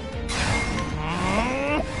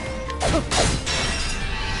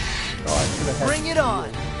 I should have had Bring it on!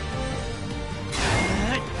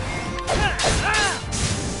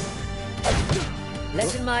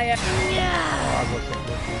 Letting my I wasn't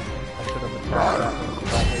looking. I should have attacked that one so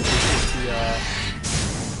that way we get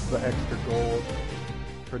the extra gold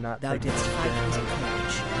for not Thou taking didst fight damage. with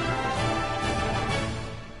courage.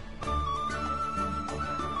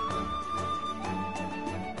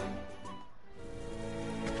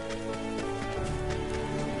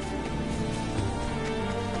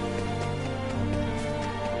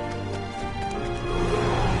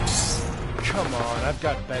 Come on, I've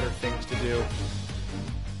got better things to do.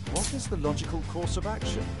 What is the logical course of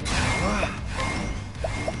action?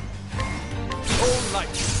 All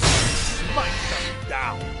light, smite them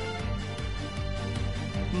down.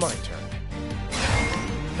 My turn.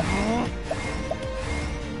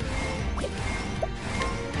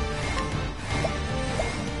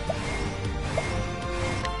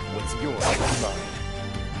 What's yours is mine.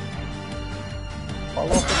 Follow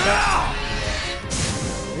up with that.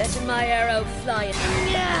 Letting my arrow fly.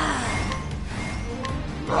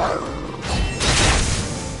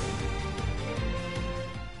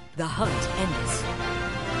 The hunt ends.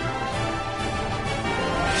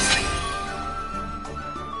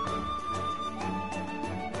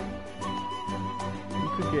 You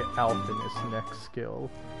could get Alph in his next skill.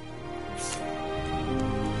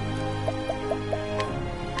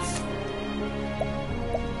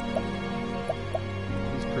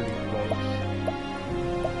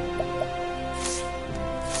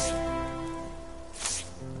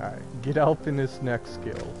 Get Elf in his next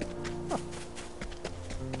skill. Huh.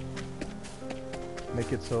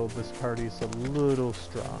 Make it so this party's a little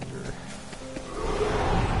stronger.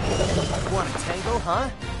 Want a tangle, huh?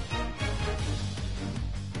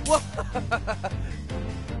 What?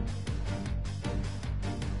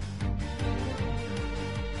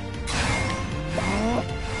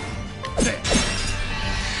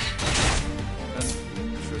 An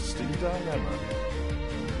interesting dilemma.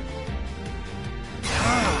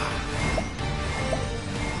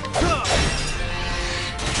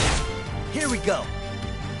 Here we go.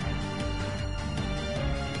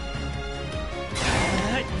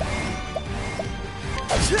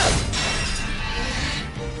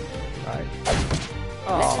 Alright.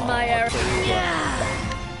 Listen, my arrow.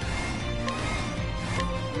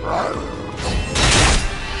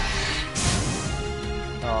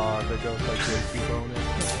 Oh, there goes like JP bonus.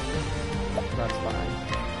 That's fine.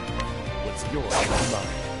 What's yours is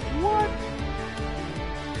mine. What?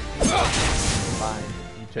 Fine.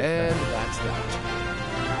 You take And that. that's that.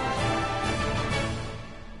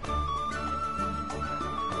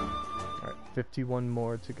 Alright, 51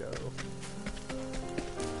 more to go.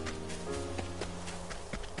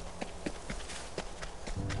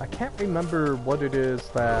 I can't remember what it is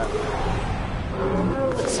that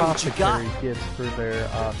Let's see what you got. Apothecary gets for their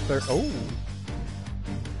oh,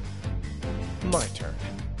 My turn.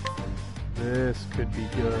 this could be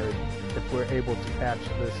good if we're able to catch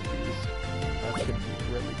this beast. That could be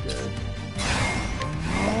really good.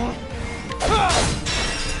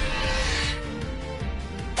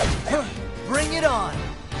 Bring it on.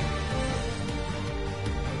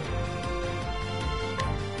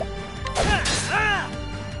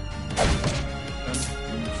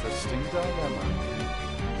 An interesting dilemma.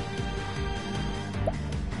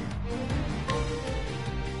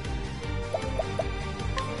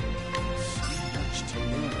 So much to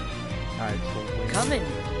learn. Alright, so win. Coming,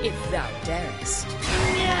 if thou darest.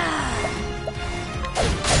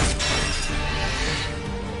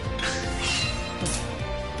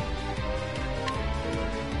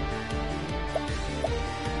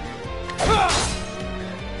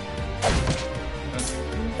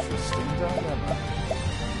 An interesting dilemma.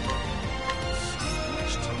 So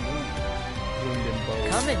much to learn. Wind and bow.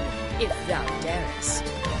 Coming, if thou darest.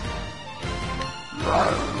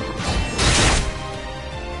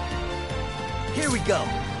 Here we go.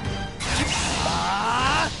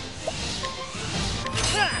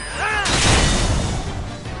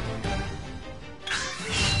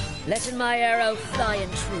 Letting my arrow fly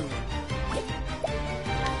and true.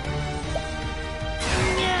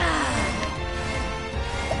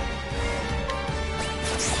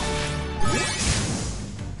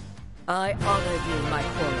 I honor thee, my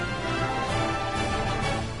queen.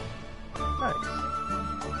 Nice.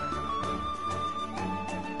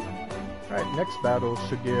 Alright, next battle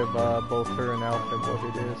should give both her and Alpha what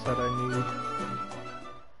it is that I need.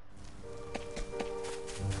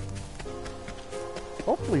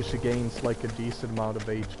 Hopefully she gains like a decent amount of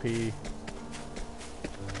HP.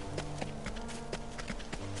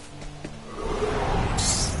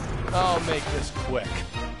 I'll make this quick.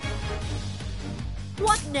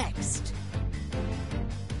 What next?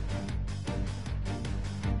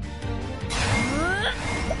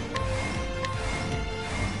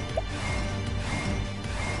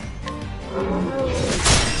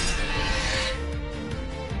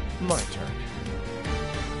 My turn.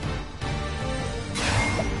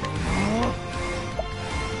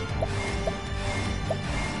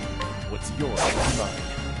 What's yours is mine.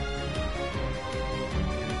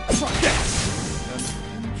 An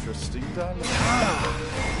interesting dilemma.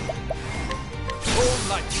 All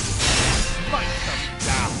light. Smite them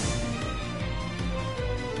down.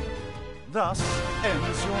 Thus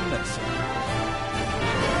ends your lesson.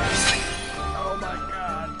 Oh my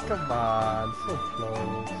god, come on, so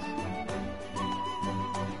close.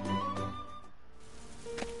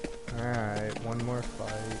 Alright, one more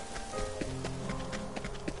fight.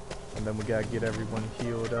 And then we gotta get everyone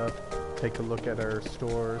healed up. Take a look at our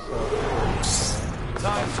stores.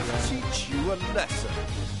 Time to teach you a lesson.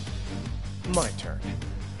 My turn.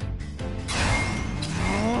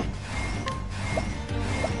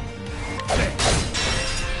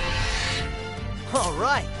 All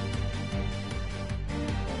right.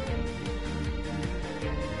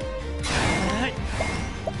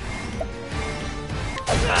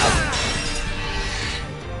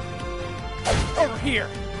 Over here.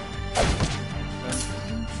 An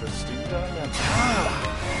interesting dilemma.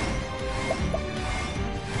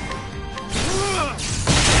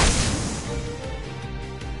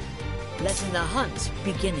 Letting the hunt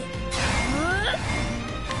beginning.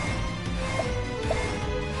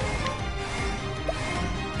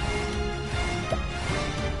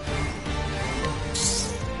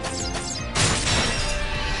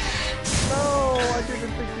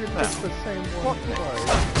 it's the same one twice.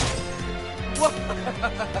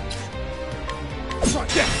 Try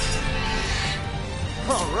that!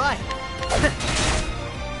 All right.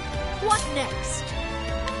 What next?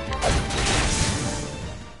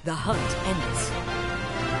 The hunt ends.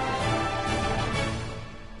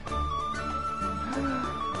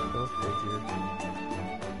 Go figure.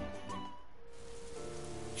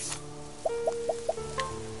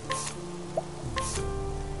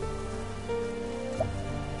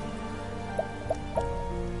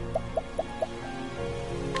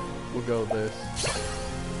 We'll go this.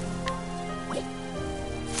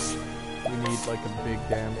 We need like a big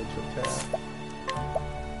damage attack.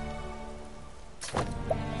 I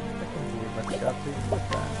can't believe I forgot to equip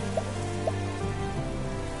that.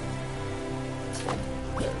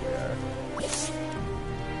 There we are.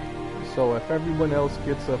 So if everyone else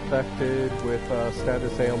gets affected with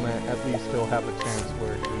status ailment, at least he'll have a chance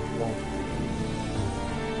where he won't be.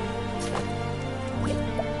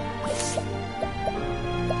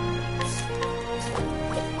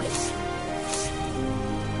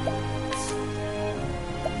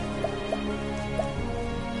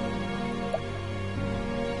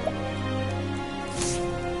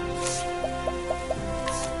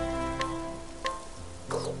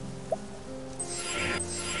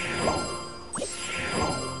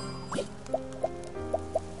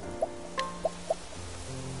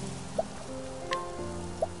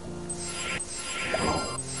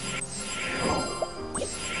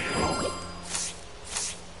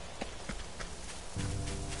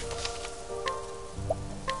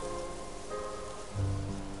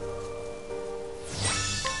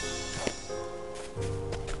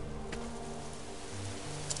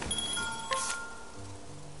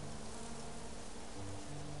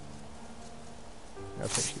 I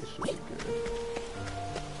think he should be good.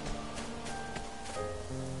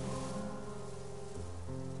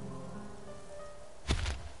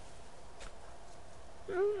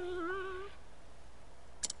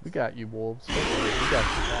 We got you, wolves. Don't worry, we got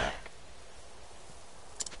you back.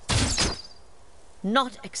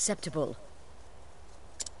 Not acceptable.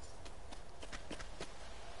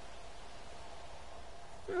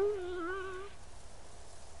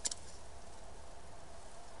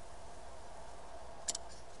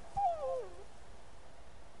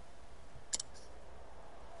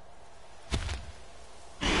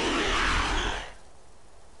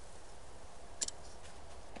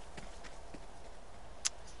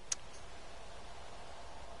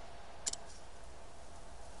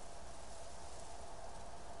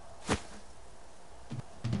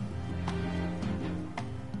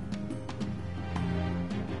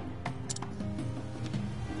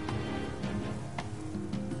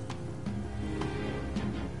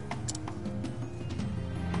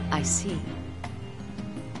 I see.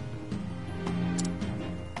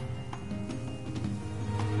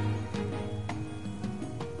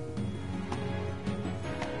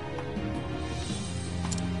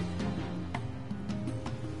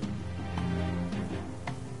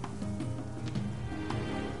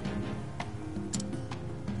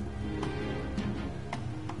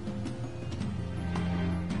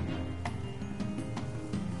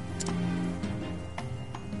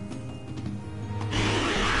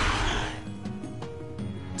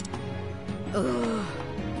 Ugh.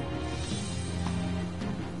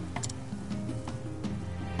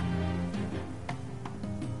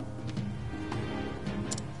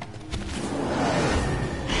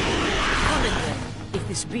 Come in then, if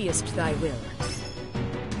this beest thy will.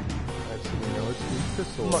 Actually, no, it's weak to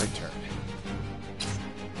sword. My turn.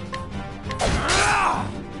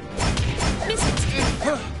 Miss it!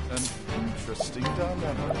 An interesting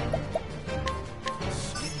dilemma.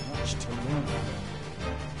 So much to learn.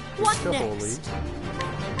 What To holy. next?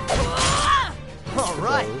 All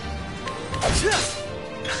right.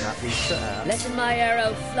 Not weak to ass. Letting my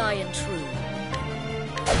arrow fly and true.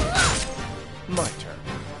 My turn.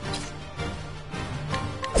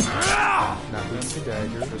 Not weak to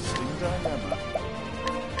dagger. Interesting dilemma.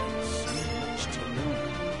 So much to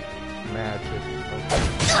learn. Magic.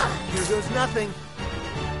 Here goes nothing.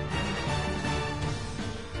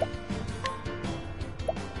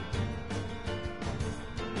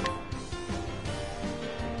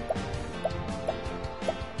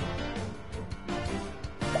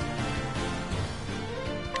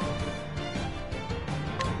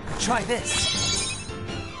 Try this.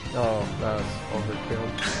 Oh, that's overkill.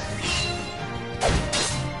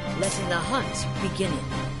 Letting the hunt begin.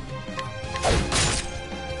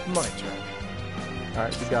 My turn.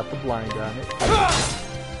 Alright, we got the blind on it.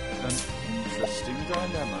 An interesting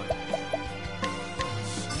dilemma.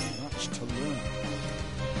 So much to learn.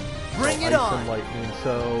 Bring it ice on. and lightning,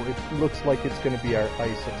 so it looks like it's going to be our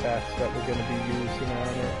ice attacks that we're going to be using on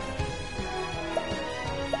it.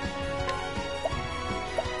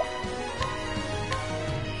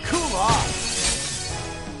 Cool off.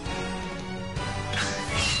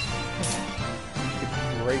 We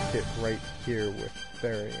could break it right here with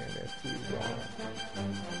Therian if we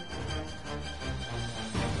want.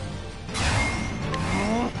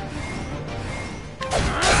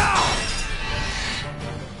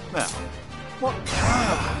 Now, what?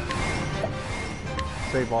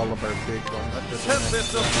 Save all of our big ones. A for the tempest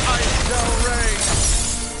next of ice shall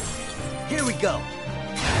reign. Here we go.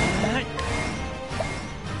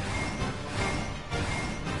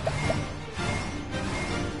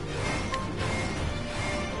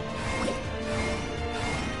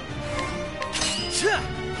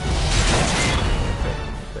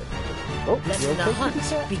 Oh, Let you're the okay, hunt kitty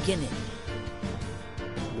cat? begin.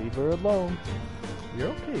 Leave her alone. You're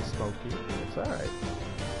okay, Smokey. It's alright.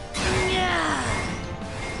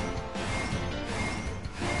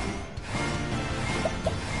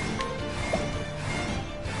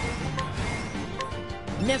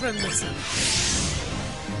 Never missing.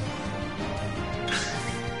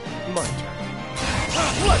 My turn.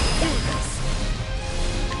 Let's do this.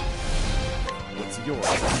 What's yours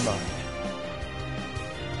is mine.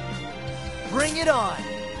 Bring it on.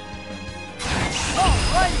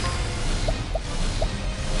 Alrighty.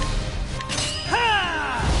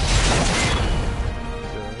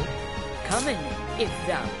 Come in, if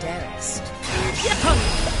thou darest.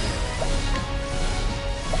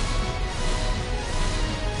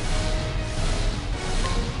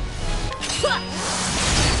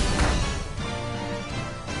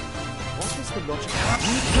 What is the logic?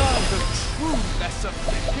 Now the true lesson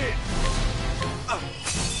begins.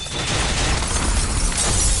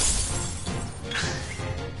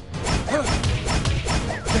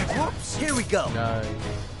 Whoops. Here we go. Nice.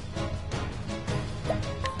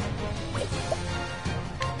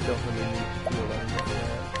 Don't really need to feel anything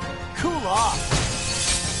yet. Cool off.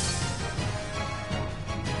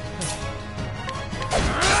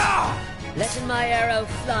 Letting my arrow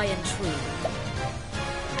fly and true.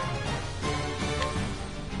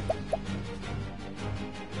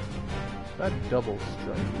 That double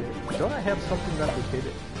strike. Don't I have something that would hit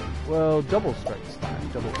it? Well, double strike's fine.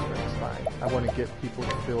 Double strike's fine. I want to get people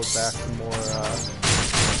to build back some more,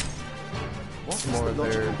 What is more the of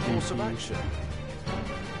their logical course of DP. action?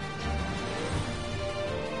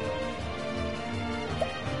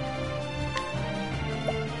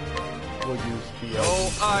 We'll use the. No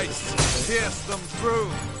ice, pierce them through.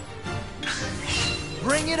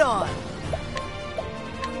 Bring it on.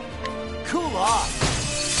 Cool off.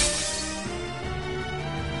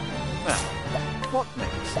 Now, what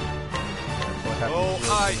next? What happens No to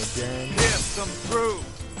them ice, again? pierce them through.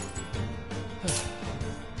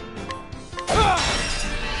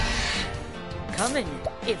 Come in,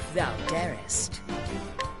 if thou darest.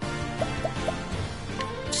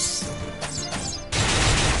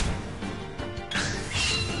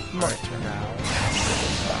 My turn now.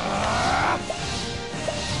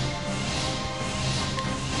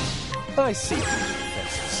 I see your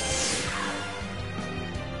faces.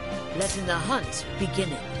 Letting the hunt begin.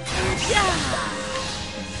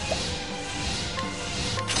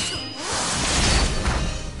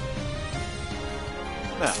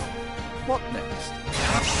 Now, what next?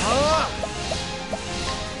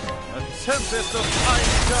 A tempest of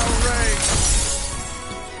ice shall reign.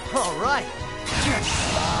 All right. Okay.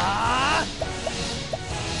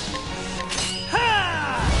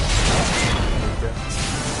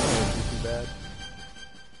 Oh, too bad.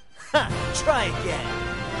 Ha! Try again.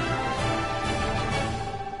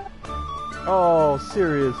 Oh,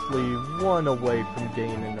 seriously, one away from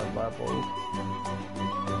gaining a level.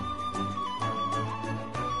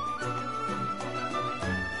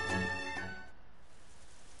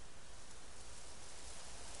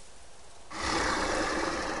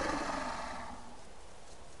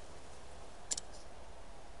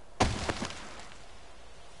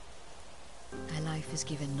 Thy life is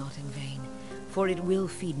given not in vain, for it will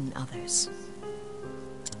feed in others.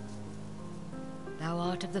 Thou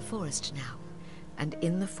art of the forest now, and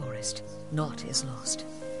in the forest naught is lost.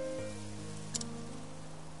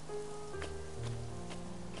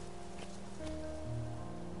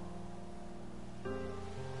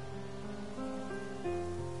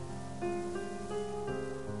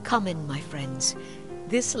 Come in, my friends.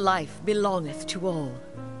 This life belongeth to all.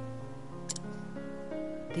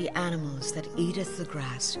 The animals that eateth the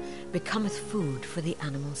grass becometh food for the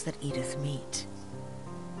animals that eateth meat.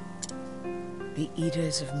 The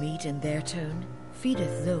eaters of meat in their turn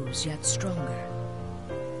feedeth those yet stronger.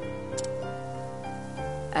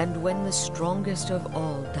 And when the strongest of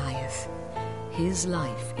all dieth, his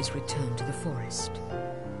life is returned to the forest.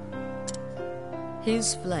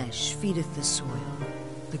 His flesh feedeth the soil,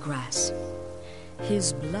 the grass.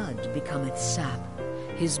 His blood becometh sap,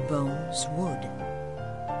 his bones wood.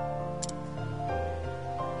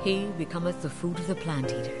 He becometh the food of the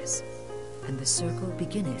plant-eaters, and the circle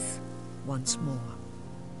beginneth once more.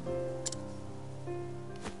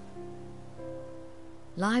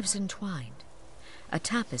 Lives entwined, a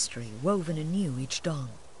tapestry woven anew each dawn,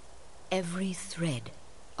 every thread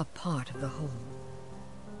a part of the whole.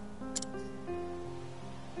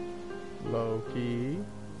 Loki.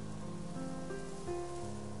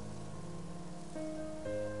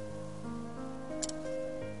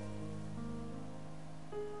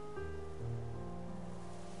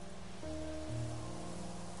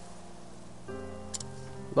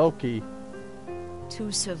 Loki. To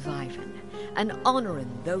surviven, and honouring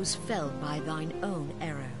those felled by thine own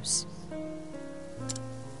arrows.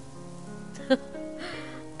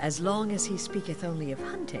 As long as he speaketh only of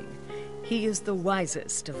hunting, he is the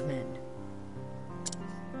wisest of men.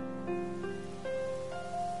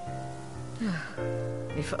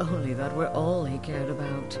 If only that were all he cared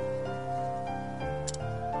about.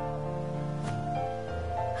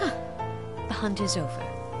 The hunt is over.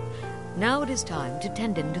 Now it is time to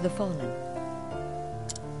tend in to the fallen.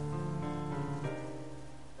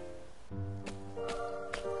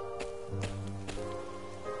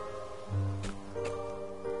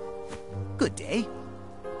 Good day.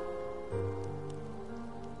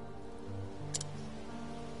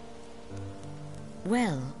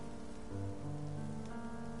 Well,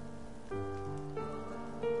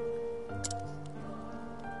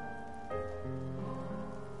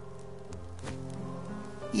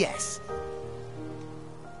 yes.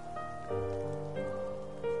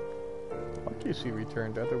 Lucky she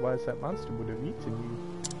returned, otherwise that monster would have eaten you.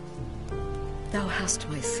 thou hast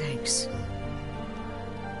my thanks.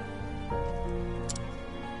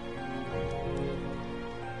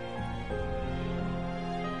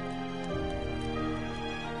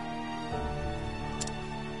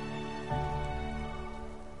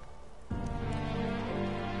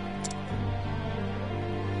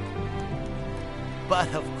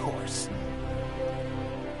 But of course.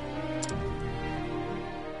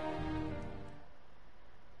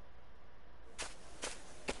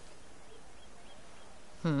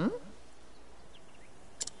 Oh,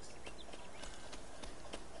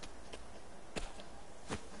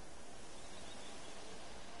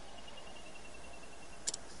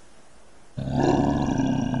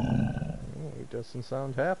 he doesn't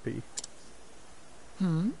sound happy.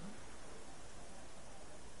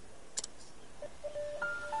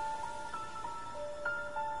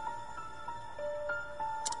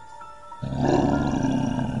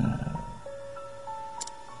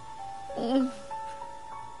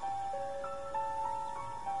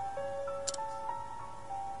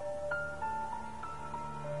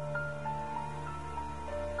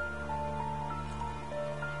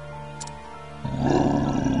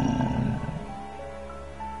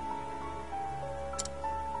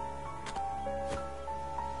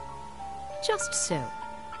 Just so.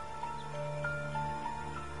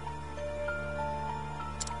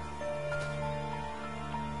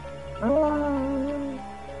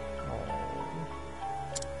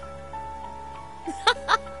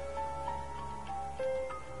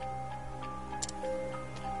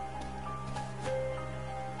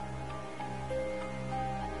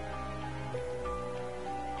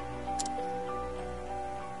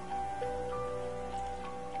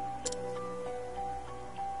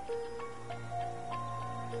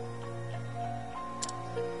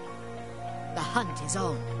 The hunt is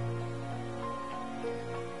on.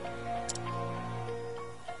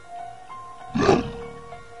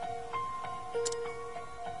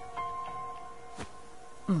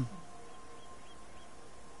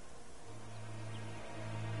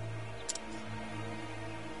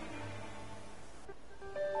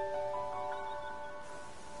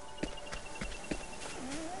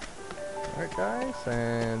 Alright guys,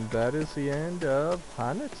 and that is the end of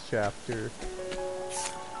Hanek's chapter.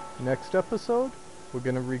 Next episode, we're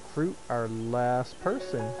gonna recruit our last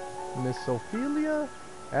person, Miss Ophelia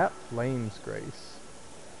at Flames Grace.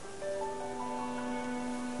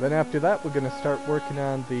 Then after that, we're gonna start working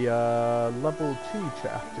on the level 2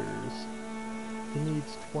 chapters. He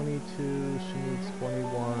needs 22, she needs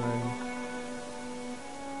 21.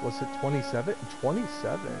 Was it 27?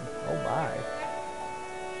 27? Oh my.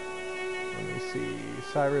 Let me see.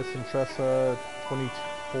 Cyrus and Tressa, 22.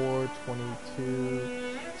 24,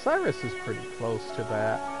 22. Cyrus is pretty close to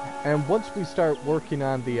that. And once we start working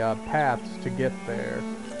on the paths to get there,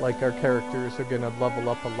 like our characters are going to level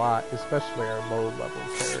up a lot, especially our low-level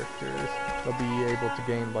characters. They'll be able to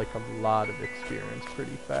gain like a lot of experience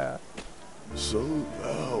pretty fast. So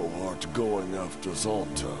thou art going after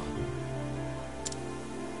Zonta.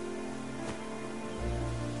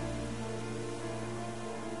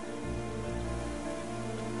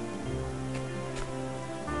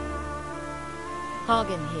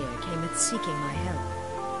 Hagen here came at seeking my help.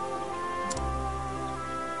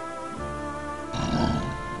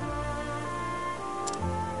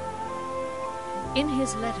 In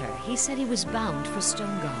his letter, he said he was bound for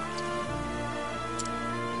Stonegard.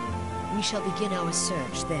 We shall begin our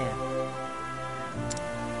search there.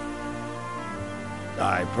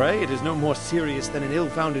 I pray it is no more serious than an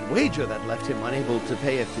ill-founded wager that left him unable to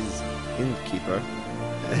payeth his innkeeper.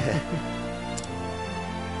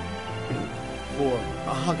 For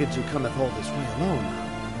a Hagen who cometh all this way alone,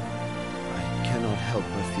 I cannot help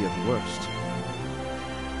but fear the worst.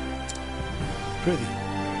 Prithee,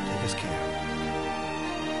 take us care.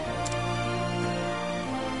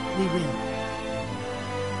 We will.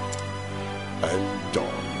 And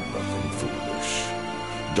don nothing foolish.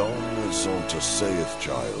 Don as Zonta saith,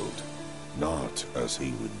 child, not as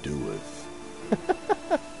he would doeth.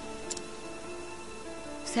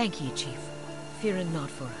 Thank ye, Chief. Fearing not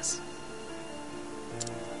for us.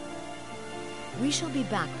 We shall be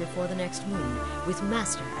back before the next moon, with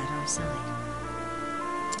Master at our side.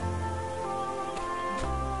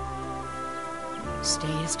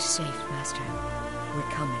 Stayest safe, Master. We're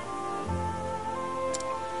coming.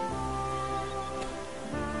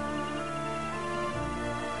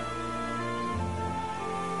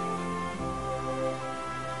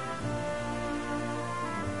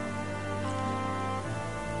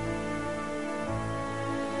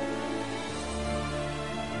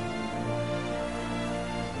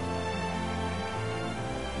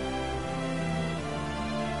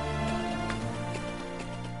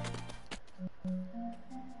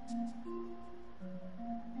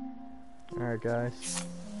 Alright guys,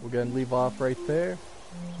 we're gonna leave off right there.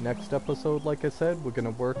 Next episode, like I said, we're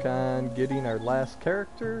gonna work on getting our last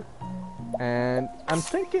character. And I'm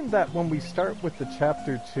thinking that when we start with the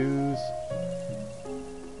chapter 2s,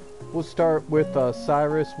 we'll start with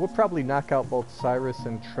Cyrus. We'll probably knock out both Cyrus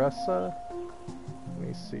and Tressa. Let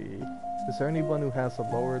me see. Is there anyone who has a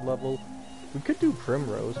lower level? We could do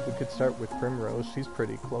Primrose. We could start with Primrose. She's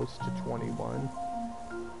pretty close to 21.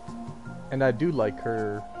 And I do like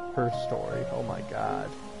her story. Oh my god.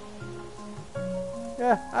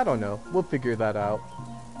 Yeah, I don't know. We'll figure that out.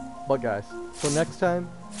 But guys, till next time,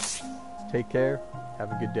 take care.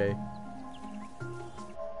 Have a good day.